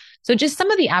life. So just some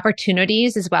of the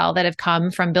opportunities as well that have come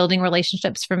from building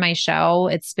relationships for my show,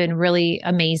 it's been really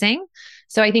amazing.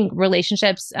 So I think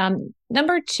relationships.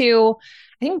 Number 2,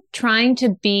 I think trying to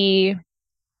be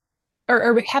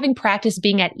or having practice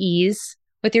being at ease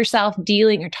with yourself,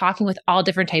 dealing or talking with all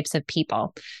different types of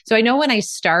people. So I know when I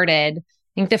started,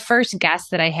 I think the first guest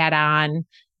that I had on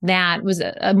that was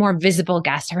a more visible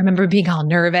guest. I remember being all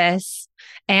nervous,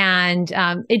 and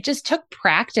it just took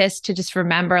practice to just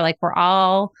remember, like, we're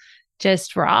all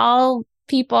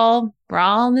people. We're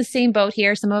all in the same boat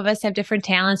here. Some of us have different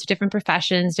talents, different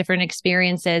professions, different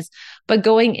experiences, but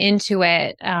going into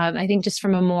it, I think just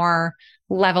from a more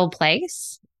level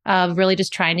place of really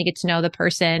just trying to get to know the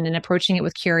person and approaching it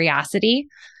with curiosity.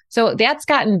 So that's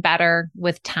gotten better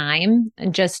with time,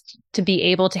 and just to be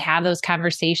able to have those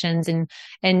conversations and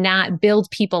not build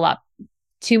people up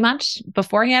too much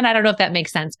beforehand. I don't know if that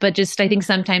makes sense, but just I think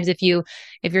sometimes if you're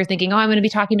thinking, oh, I'm going to be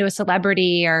talking to a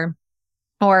celebrity or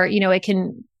it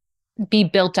can be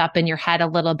built up in your head a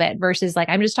little bit versus like,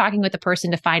 I'm just talking with the person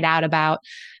to find out about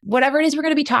whatever it is we're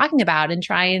going to be talking about and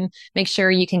try and make sure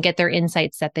you can get their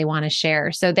insights that they want to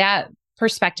share. So that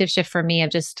perspective shift for me of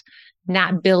just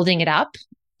not building it up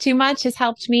too much has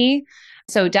helped me.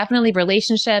 So definitely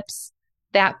relationships,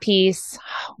 that piece.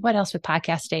 What else with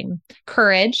podcasting?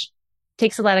 Courage.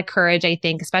 Takes a lot of courage, I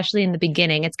think, especially in the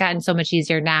beginning. It's gotten so much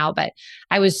easier now, but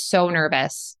I was so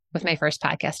nervous with my first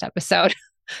podcast episode.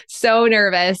 So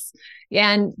nervous.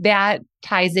 And that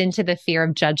ties into the fear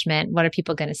of judgment. What are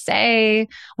people going to say?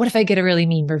 What if I get a really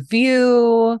mean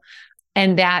review?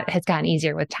 And that has gotten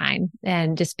easier with time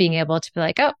and just being able to be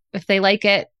like, oh, if they like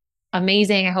it,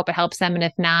 amazing. I hope it helps them. And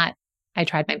if not, I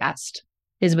tried my best,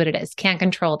 is what it is. Can't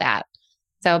control that.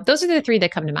 So those are the 3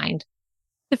 that come to mind.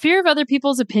 The fear of other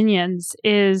people's opinions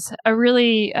is a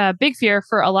really big fear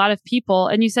for a lot of people.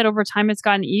 And you said over time it's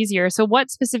gotten easier. So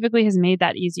what specifically has made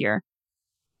that easier?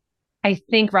 I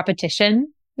think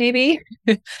repetition, maybe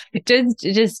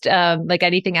just like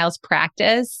anything else,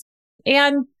 practice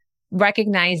and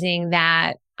recognizing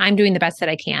that I'm doing the best that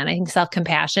I can. I think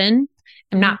self-compassion.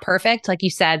 I'm not perfect. Like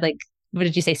you said, like, what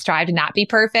did you say? Strive to not be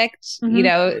perfect,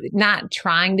 not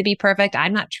trying to be perfect.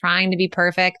 I'm not trying to be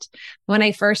perfect. When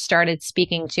I first started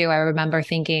speaking too, I remember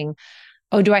thinking,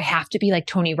 oh, do I have to be like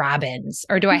Tony Robbins,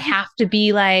 or do I have to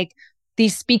be like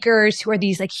these speakers who are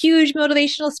these like huge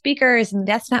motivational speakers? And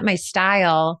that's not my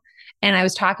style. And I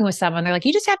was talking with someone, they're like,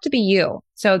 you just have to be you.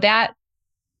 So that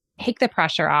take the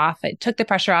pressure off. It took the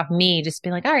pressure off me, just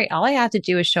being like, all right, all I have to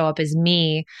do is show up as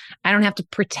me. I don't have to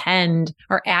pretend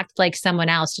or act like someone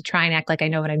else to try and act like I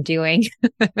know what I'm doing.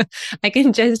 I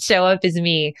can just show up as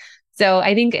me. So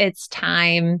I think it's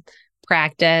time,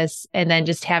 practice, and then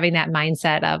just having that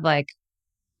mindset of like,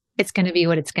 it's going to be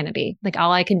what it's going to be. Like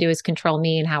all I can do is control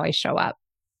me and how I show up.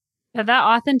 Yeah, that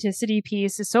authenticity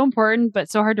piece is so important, but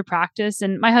so hard to practice.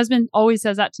 And my husband always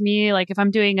says that to me, like if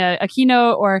I'm doing a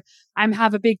keynote or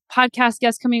have a big podcast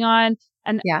guest coming on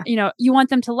and, you want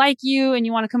them to like you and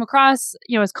you want to come across,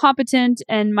 as competent.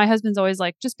 And my husband's always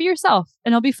like, just be yourself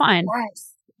and it'll be fine.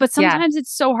 Yes. But sometimes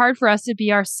it's so hard for us to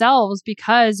be ourselves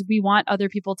because we want other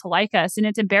people to like us. And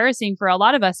it's embarrassing for a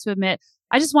lot of us to admit,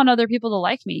 I just want other people to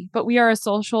like me, but we are a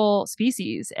social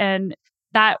species. And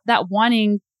that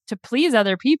wanting to please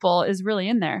other people is really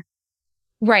in there.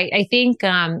 Right. I think,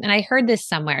 and I heard this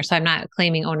somewhere, so I'm not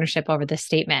claiming ownership over this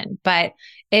statement, but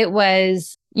it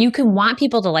was, you can want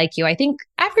people to like you. I think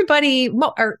everybody,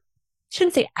 or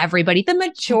shouldn't say everybody, the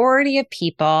majority of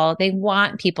people, they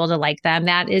want people to like them.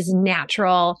 That is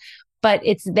natural, but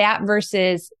it's that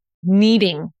versus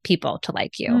needing people to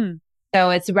like you. So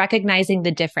it's recognizing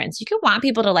the difference. You can want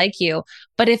people to like you,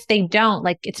 but if they don't,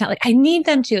 like, it's not like, I need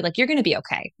them to, like, you're going to be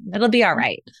okay. It'll be all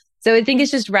right. So I think it's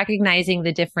just recognizing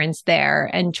the difference there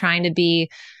and trying to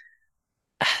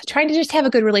just have a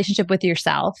good relationship with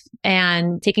yourself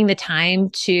and taking the time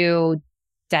to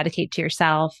dedicate to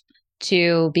yourself,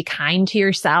 to be kind to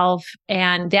yourself.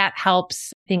 And that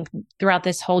helps, I think, throughout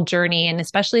this whole journey. And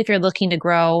especially if you're looking to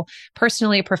grow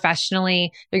personally,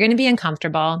 professionally, you're going to be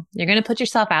uncomfortable. You're going to put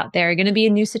yourself out there. You're going to be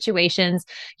in new situations.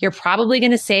 You're probably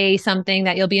going to say something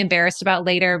that you'll be embarrassed about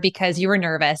later because you were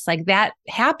nervous. Like that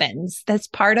happens. That's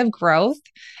part of growth.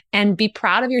 And be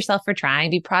proud of yourself for trying.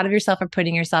 Be proud of yourself for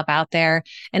putting yourself out there.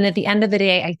 And at the end of the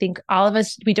day, I think all of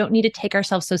us, we don't need to take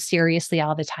ourselves so seriously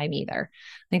all the time either.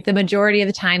 I think the majority of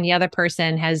the time, the other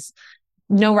person has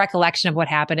no recollection of what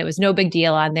happened. It was no big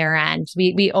deal on their end.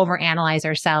 We overanalyze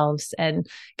ourselves and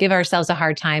give ourselves a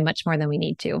hard time much more than we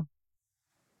need to.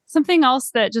 Something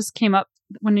else that just came up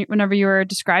whenever you were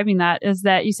describing that is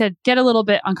that you said, get a little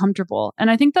bit uncomfortable.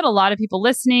 And I think that a lot of people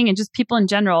listening and just people in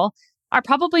general are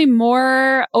probably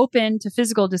more open to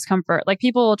physical discomfort. Like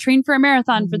people will train for a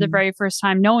marathon for the very first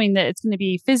time, knowing that it's going to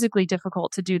be physically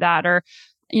difficult to do that, or,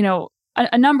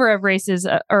 a number of races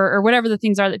or whatever the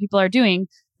things are that people are doing.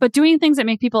 But doing things that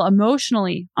make people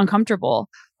emotionally uncomfortable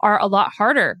are a lot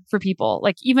harder for people.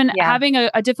 Like even having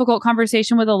a difficult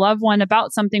conversation with a loved one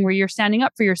about something where you're standing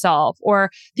up for yourself,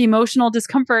 or the emotional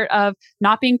discomfort of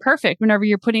not being perfect whenever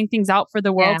you're putting things out for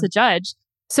the world to judge.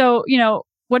 So,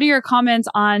 what are your comments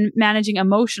on managing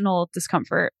emotional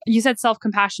discomfort? You said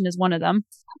self-compassion is one of them.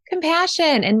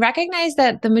 Compassion, and recognize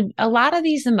that a lot of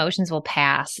these emotions will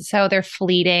pass. So they're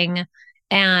fleeting,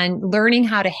 and learning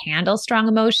how to handle strong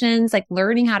emotions, like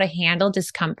learning how to handle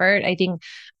discomfort, I think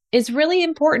is really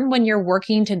important when you're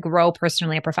working to grow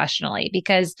personally and professionally,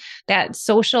 because that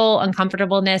social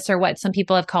uncomfortableness, or what some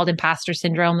people have called imposter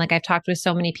syndrome, like I've talked with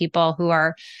so many people who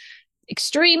are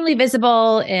extremely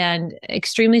visible and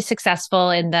extremely successful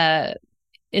in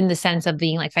the sense of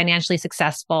being like financially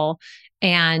successful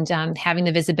and having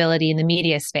the visibility in the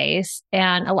media space.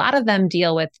 And a lot of them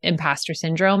deal with imposter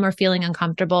syndrome or feeling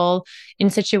uncomfortable in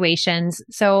situations.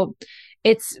 So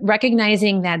it's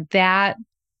recognizing that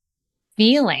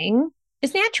feeling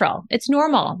is natural. It's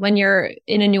normal when you're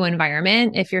in a new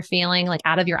environment, if you're feeling like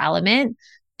out of your element.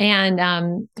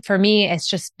 And for me, it's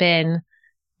just been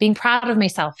being proud of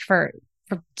myself for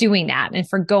doing that and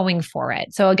for going for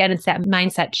it. So again, it's that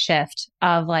mindset shift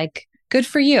of like, good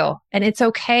for you. And it's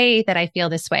okay that I feel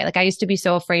this way. Like I used to be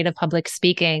so afraid of public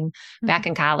speaking back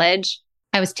in college.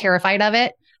 I was terrified of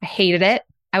it. I hated it.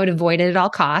 I would avoid it at all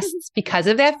costs because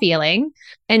of that feeling.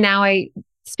 And now I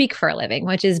speak for a living,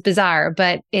 which is bizarre,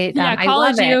 but I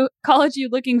love it. College you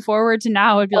looking forward to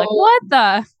now would be like, what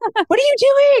the? What are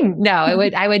you doing? No,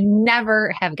 I would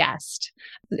never have guessed.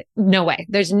 No way.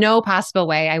 There's no possible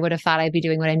way I would have thought I'd be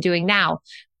doing what I'm doing now.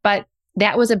 But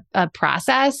that was a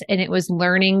process, and it was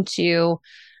learning to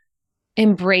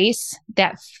embrace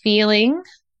that feeling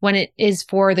when it is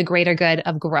for the greater good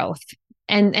of growth.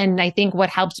 And I think what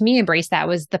helped me embrace that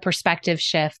was the perspective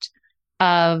shift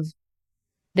of,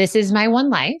 this is my one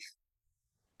life.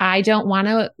 I don't want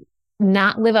to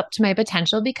not live up to my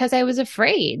potential because I was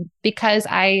afraid, because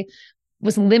I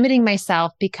was limiting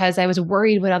myself, because I was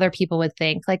worried what other people would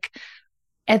think. Like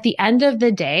at the end of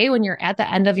the day, when you're at the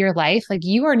end of your life, like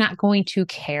you are not going to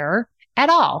care at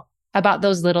all about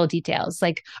those little details.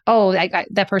 Like, oh,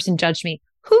 that person judged me.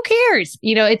 Who cares?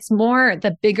 It's more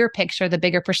the bigger picture, the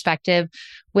bigger perspective,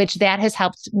 which that has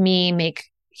helped me make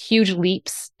huge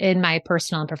leaps in my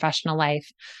personal and professional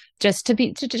life, just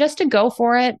to go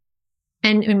for it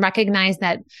and recognize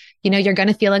that, you're going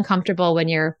to feel uncomfortable when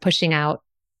you're pushing out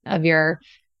of your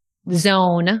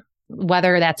zone,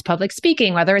 whether that's public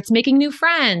speaking, whether it's making new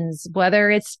friends, whether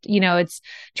it's, it's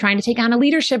trying to take on a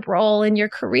leadership role in your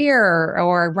career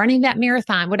or running that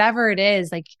marathon, whatever it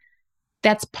is, like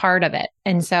that's part of it.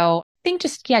 And so I think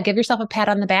just, give yourself a pat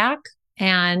on the back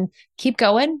and keep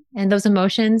going. And those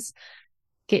emotions,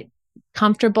 get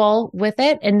comfortable with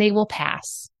it and they will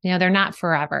pass. They're not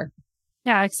forever.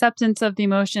 Yeah. Acceptance of the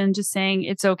emotion, just saying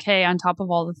it's okay on top of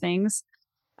all the things.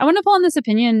 I want to pull on this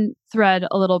opinion thread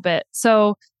a little bit.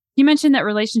 So you mentioned that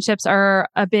relationships are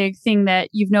a big thing that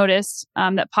you've noticed,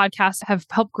 that podcasts have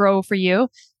helped grow for you.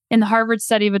 In the Harvard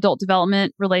study of adult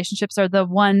development, relationships are the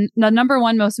number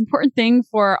one most important thing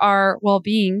for our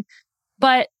well-being.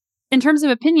 But in terms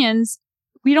of opinions,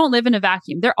 we don't live in a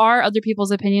vacuum. There are other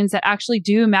people's opinions that actually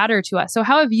do matter to us. So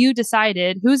how have you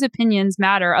decided whose opinions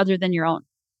matter other than your own?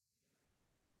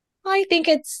 Well, I think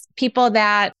it's people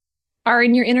that are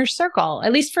in your inner circle.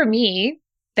 At least for me,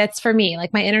 that's for me,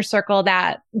 like my inner circle,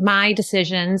 that my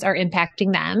decisions are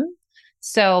impacting them.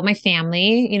 So my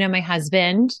family, my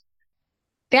husband,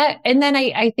 and then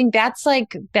I think that's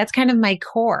kind of my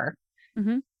core.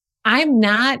 Mm-hmm. I'm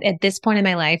not at this point in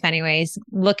my life anyways,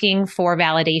 looking for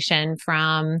validation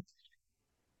from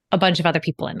a bunch of other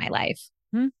people in my life.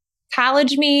 Mm-hmm.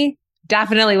 College me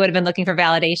definitely would have been looking for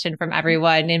validation from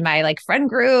everyone in my like friend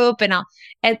group and all.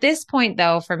 At this point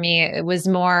though, for me, it was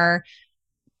more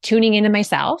tuning into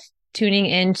myself, tuning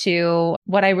into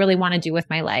what I really want to do with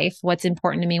my life, what's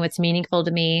important to me, what's meaningful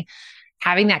to me,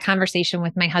 having that conversation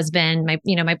with my husband,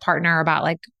 my partner about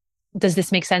like, does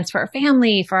this make sense for our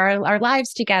family, for our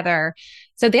lives together?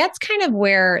 So that's kind of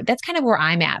where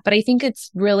I'm at. But I think it's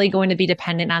really going to be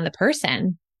dependent on the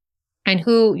person and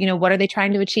who, what are they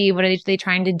trying to achieve? What are they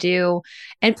trying to do?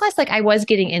 And plus, like I was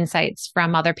getting insights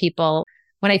from other people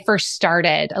when I first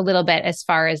started a little bit as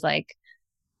far as like,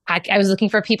 I was looking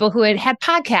for people who had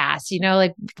podcasts,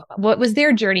 like what was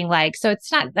their journey like? So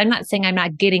I'm not saying I'm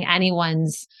not getting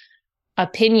anyone's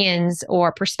opinions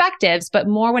or perspectives, but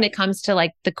more when it comes to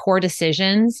like the core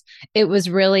decisions,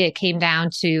 it came down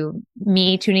to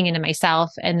me tuning into myself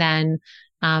and then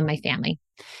my family.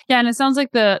 Yeah. And it sounds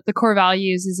like the core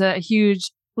values is a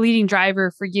huge leading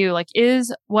driver for you. Like,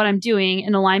 is what I'm doing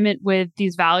in alignment with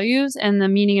these values and the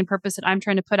meaning and purpose that I'm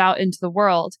trying to put out into the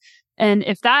world? And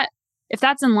if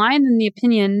that's in line, then the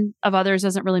opinion of others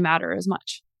doesn't really matter as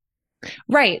much.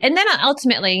 Right. And then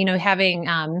ultimately, having,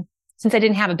 since I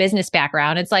didn't have a business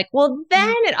background, it's like, well,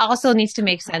 then it also needs to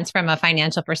make sense from a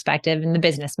financial perspective in the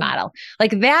business model.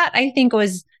 Like that, I think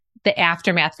was the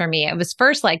aftermath for me. It was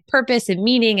first like purpose and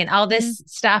meaning and all this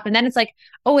stuff. And then it's like,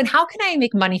 oh, and how can I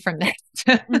make money from this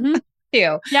too?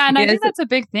 Yeah. And I think that's a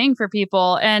big thing for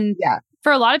people. And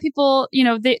for a lot of people,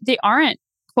 they aren't,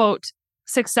 quote,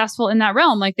 successful in that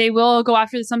realm. Like they will go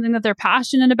after something that they're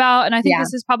passionate about. And I think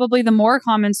this is probably the more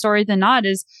common story than not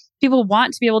is people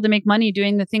want to be able to make money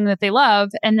doing the thing that they love.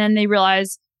 And then they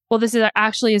realize, well, this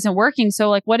actually isn't working. So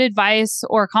like what advice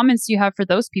or comments do you have for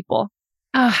those people?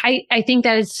 I think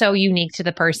that is so unique to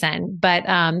the person. But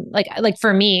like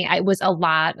for me, it was a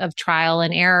lot of trial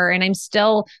and error. And I'm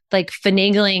still like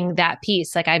finagling that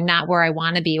piece. Like I'm not where I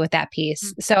want to be with that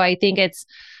piece. So I think it's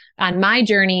on my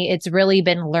journey, it's really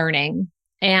been learning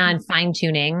and fine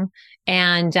tuning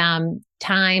and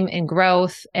time and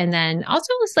growth. And then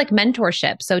also it's like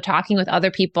mentorship. So talking with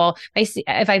other people,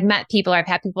 if I've met people or I've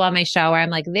had people on my show where I'm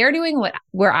like, they're doing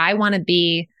where I want to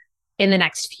be in the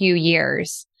next few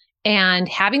years and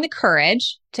having the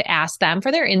courage to ask them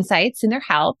for their insights and their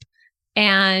help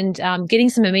and getting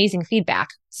some amazing feedback.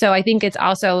 So I think it's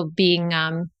also being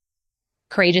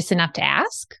courageous enough to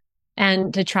ask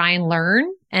and to try and learn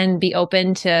and be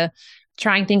open to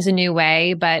trying things a new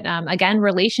way. But again,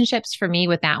 relationships for me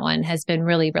with that one has been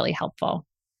really, really helpful.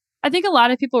 I think a lot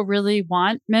of people really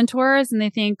want mentors and they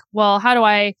think, well, how do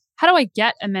I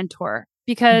get a mentor?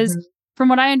 Because from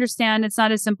what I understand, it's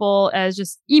not as simple as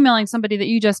just emailing somebody that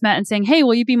you just met and saying, hey,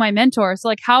 will you be my mentor? So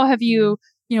like, how have you,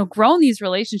 grown these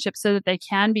relationships so that they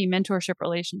can be mentorship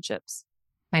relationships?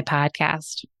 My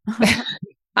podcast.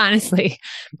 Honestly,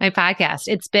 my podcast.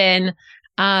 It's been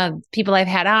people I've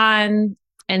had on,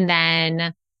 and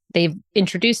then they've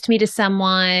introduced me to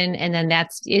someone. And then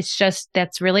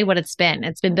that's really what it's been.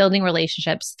 It's been building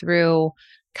relationships through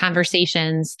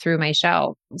conversations through my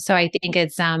show. So I think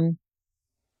it's,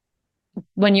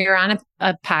 when you're on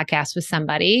a podcast with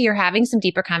somebody, you're having some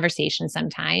deeper conversations.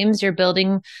 Sometimes you're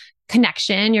building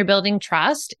connection, you're building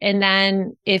trust. And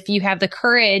then if you have the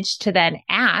courage to then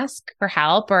ask for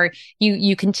help or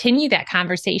you continue that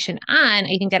conversation on,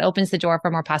 I think that opens the door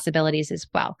for more possibilities as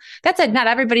well. That said, not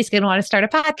everybody's going to want to start a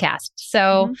podcast.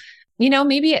 So,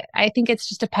 maybe I think it's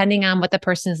just depending on what the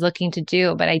person is looking to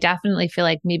do. But I definitely feel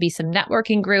like maybe some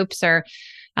networking groups or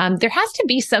there has to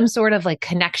be some sort of like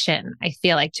connection, I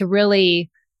feel like, to really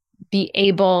be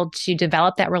able to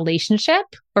develop that relationship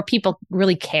where people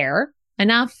really care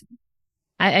enough.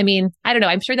 I mean, I don't know.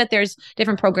 I'm sure that there's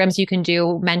different programs you can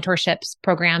do, mentorships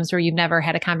programs where you've never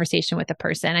had a conversation with a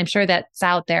person. I'm sure that's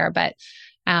out there, but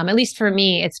at least for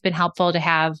me, it's been helpful to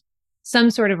have some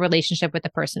sort of relationship with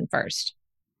the person first.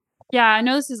 Yeah, I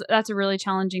know that's a really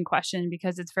challenging question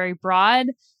because it's very broad.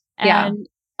 And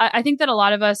I think that a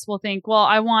lot of us will think, well,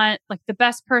 I want like the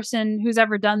best person who's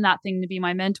ever done that thing to be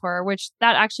my mentor, which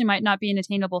that actually might not be an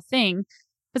attainable thing.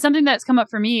 But something that's come up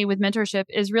for me with mentorship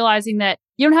is realizing that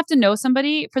you don't have to know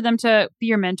somebody for them to be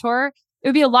your mentor. It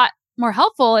would be a lot more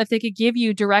helpful if they could give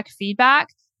you direct feedback.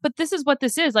 But this is what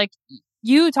this is. Like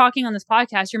you talking on this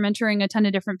podcast, you're mentoring a ton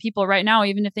of different people right now,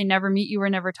 even if they never meet you or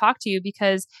never talk to you,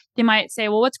 because they might say,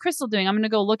 well, what's Kristel doing? I'm going to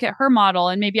go look at her model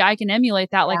and maybe I can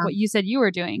emulate that, like what you said you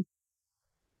were doing.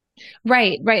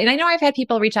 Right. And I know I've had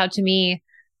people reach out to me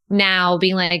now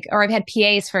being like, or I've had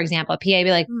PAs, for example, a PA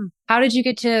be like, how did you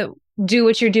get to do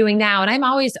what you're doing now? And I'm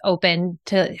always open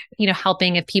to,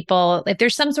 helping if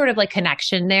there's some sort of like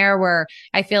connection there where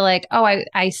I feel like, oh,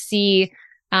 I see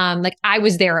Like I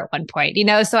was there at one point,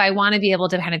 so I want to be able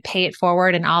to kind of pay it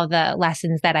forward and all the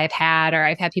lessons that I've had, or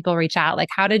I've had people reach out, like,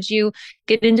 how did you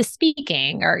get into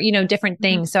speaking or, different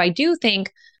things. So I do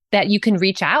think that you can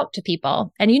reach out to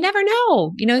people and you never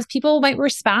know, people might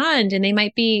respond and they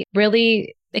might be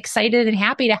really excited and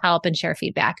happy to help and share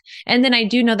feedback. And then I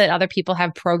do know that other people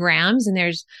have programs and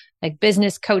there's like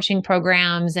business coaching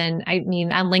programs. And I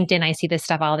mean, on LinkedIn, I see this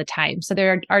stuff all the time. So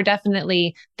there are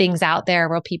definitely things out there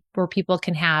where people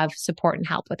can have support and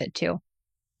help with it too.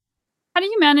 How do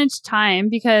you manage time?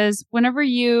 Because whenever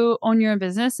you own your own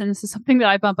business, and this is something that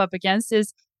I bump up against,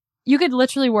 is you could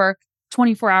literally work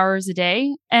 24 hours a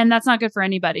day, and that's not good for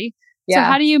anybody. Yeah.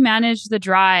 So how do you manage the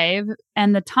drive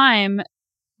and the time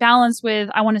balance with,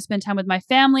 I want to spend time with my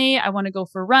family, I want to go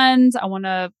for runs, I want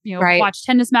to, watch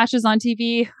tennis matches on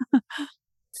TV?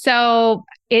 So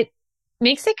it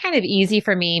makes it kind of easy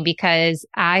for me because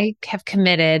I have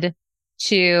committed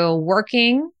to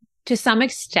working to some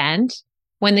extent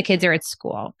when the kids are at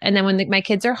school. And then when my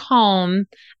kids are home,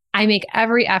 I make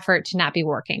every effort to not be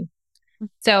working.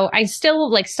 So I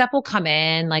still stuff will come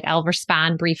in, like I'll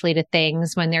respond briefly to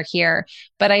things when they're here,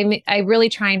 but I really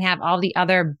try and have all the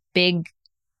other big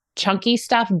chunky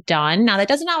stuff done. Now that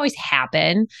doesn't always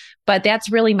happen, but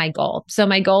that's really my goal. So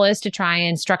my goal is to try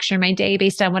and structure my day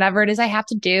based on whatever it is I have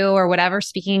to do or whatever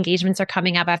speaking engagements are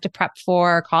coming up I have to prep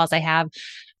for, calls I have,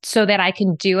 so that I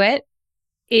can do it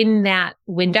in that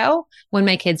window when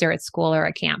my kids are at school or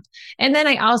at camp. And then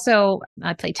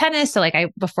I play tennis. So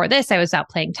before this, I was out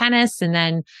playing tennis, and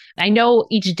then I know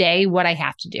each day what I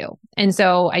have to do. And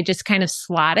so I just kind of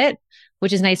slot it,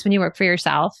 which is nice when you work for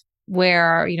yourself,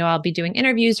 where, I'll be doing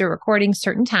interviews or recording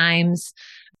certain times,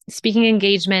 speaking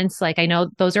engagements. I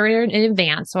know those are in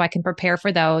advance, so I can prepare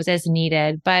for those as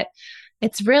needed. But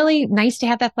it's really nice to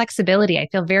have that flexibility. I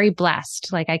feel very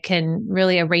blessed. I can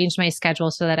really arrange my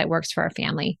schedule so that it works for our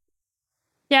family.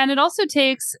 Yeah. And it also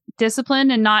takes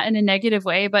discipline, and not in a negative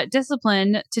way, but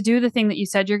discipline to do the thing that you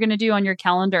said you're going to do on your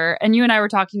calendar. And you and I were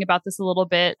talking about this a little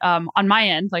bit on my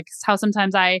end, how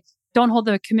sometimes I don't hold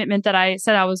the commitment that I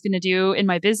said I was going to do in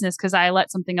my business because I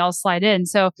let something else slide in.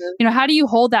 So, how do you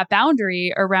hold that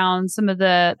boundary around some of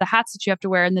the hats that you have to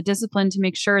wear and the discipline to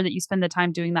make sure that you spend the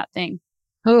time doing that thing?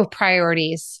 Oh,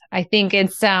 priorities. I think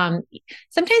it's sometimes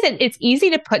it's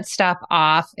easy to put stuff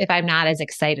off if I'm not as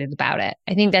excited about it.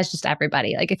 I think that's just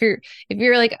everybody. If you're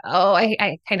like, oh,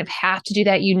 I kind of have to do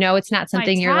that, it's not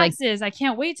something my you're taxes, I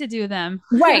can't wait to do them.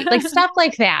 Right. Stuff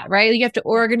like that, right? You have to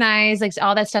organize,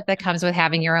 all that stuff that comes with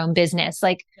having your own business.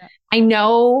 I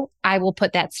know I will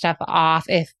put that stuff off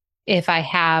if I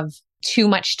have too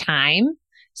much time.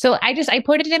 So I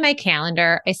put it in my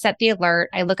calendar. I set the alert.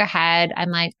 I look ahead. I'm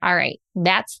like, all right,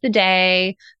 that's the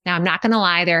day. Now, I'm not going to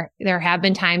lie. There have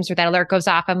been times where that alert goes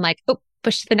off. I'm like, oh,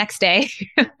 push to the next day.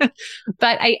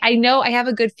 But I know I have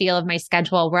a good feel of my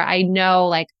schedule where I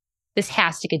know this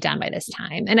has to get done by this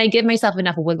time. And I give myself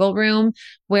enough wiggle room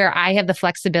where I have the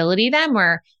flexibility then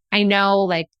where I know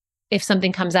if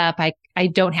something comes up, I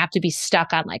don't have to be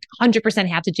stuck on 100%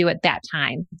 have to do it that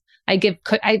time.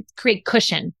 I create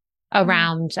cushion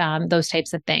around those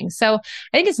types of things. So I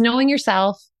think it's knowing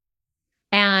yourself.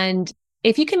 And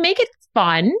if you can make it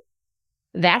fun,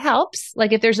 that helps.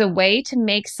 If there's a way to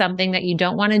make something that you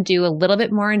don't want to do a little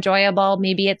bit more enjoyable,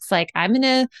 maybe it's I'm going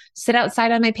to sit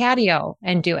outside on my patio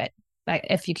and do it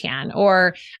if you can,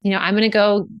 or, I'm going to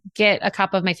go get a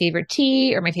cup of my favorite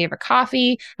tea or my favorite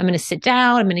coffee. I'm going to sit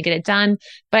down, I'm going to get it done.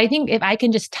 But I think if I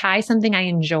can just tie something I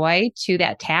enjoy to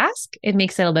that task, it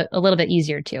makes it a little bit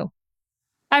easier too.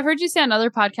 I've heard you say on other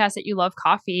podcasts that you love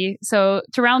coffee. So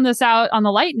to round this out on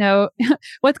the light note,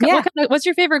 what's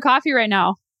your favorite coffee right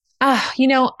now?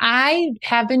 I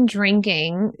have been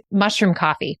drinking mushroom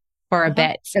coffee for a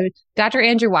bit. So Dr.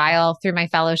 Andrew Weil, through my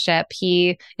fellowship,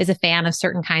 he is a fan of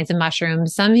certain kinds of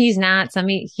mushrooms. Some he's not,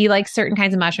 he likes certain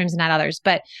kinds of mushrooms and not others.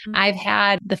 But I've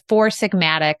had the 4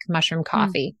 Sigmatic mushroom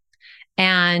coffee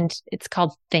and it's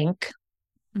called Think.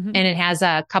 And it has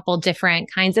a couple different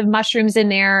kinds of mushrooms in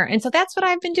there. And so that's what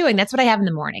I've been doing. That's what I have in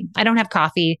the morning. I don't have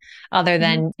coffee other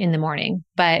than in the morning.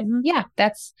 But yeah,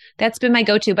 that's been my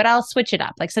go-to. But I'll switch it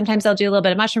up. Sometimes I'll do a little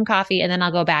bit of mushroom coffee and then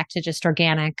I'll go back to just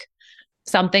organic,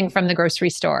 something from the grocery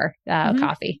store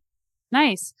coffee.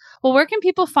 Nice. Well, where can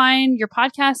people find your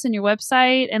podcast and your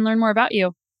website and learn more about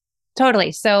you?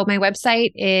 Totally. So my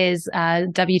website is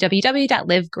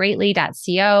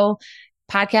www.livegreatly.co.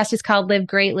 Podcast is called Live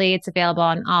Greatly. It's available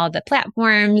on all the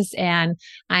platforms, and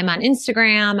I'm on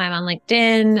Instagram. I'm on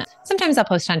LinkedIn. Sometimes I'll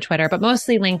post on Twitter, but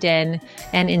mostly LinkedIn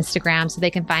and Instagram, so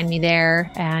they can find me there.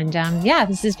 And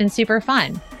this has been super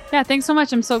fun. Yeah, thanks so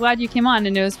much. I'm so glad you came on,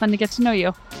 and it was fun to get to know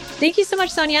you. Thank you so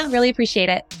much, Sonia. Really appreciate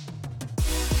it.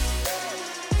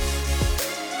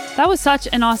 That was such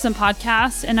an awesome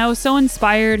podcast, and I was so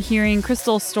inspired hearing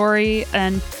Kristel's story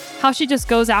and how she just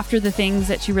goes after the things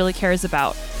that she really cares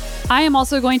about. I am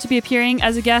also going to be appearing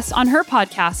as a guest on her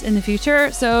podcast in the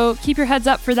future, so keep your heads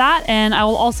up for that, and I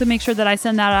will also make sure that I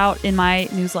send that out in my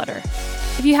newsletter.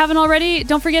 If you haven't already,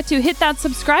 don't forget to hit that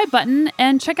subscribe button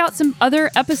and check out some other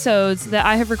episodes that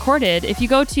I have recorded. If you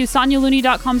go to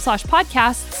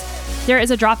sonyalooney.com/podcasts, there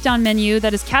is a drop-down menu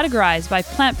that is categorized by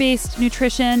plant-based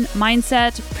nutrition,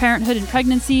 mindset, parenthood and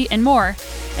pregnancy, and more.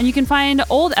 And you can find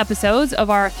old episodes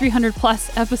of our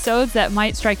 300-plus episodes that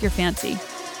might strike your fancy.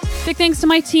 Big thanks to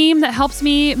my team that helps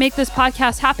me make this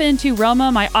podcast happen, to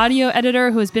Roma, my audio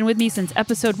editor, who has been with me since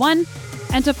episode 1,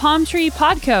 and to Palm Tree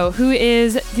Podco, who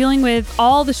is dealing with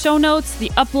all the show notes, the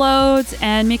uploads,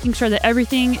 and making sure that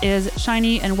everything is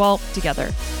shiny and well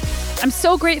together. I'm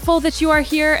so grateful that you are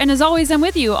here, and as always, I'm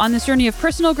with you on this journey of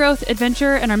personal growth,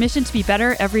 adventure, and our mission to be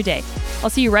better every day.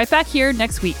 I'll see you right back here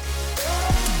next week.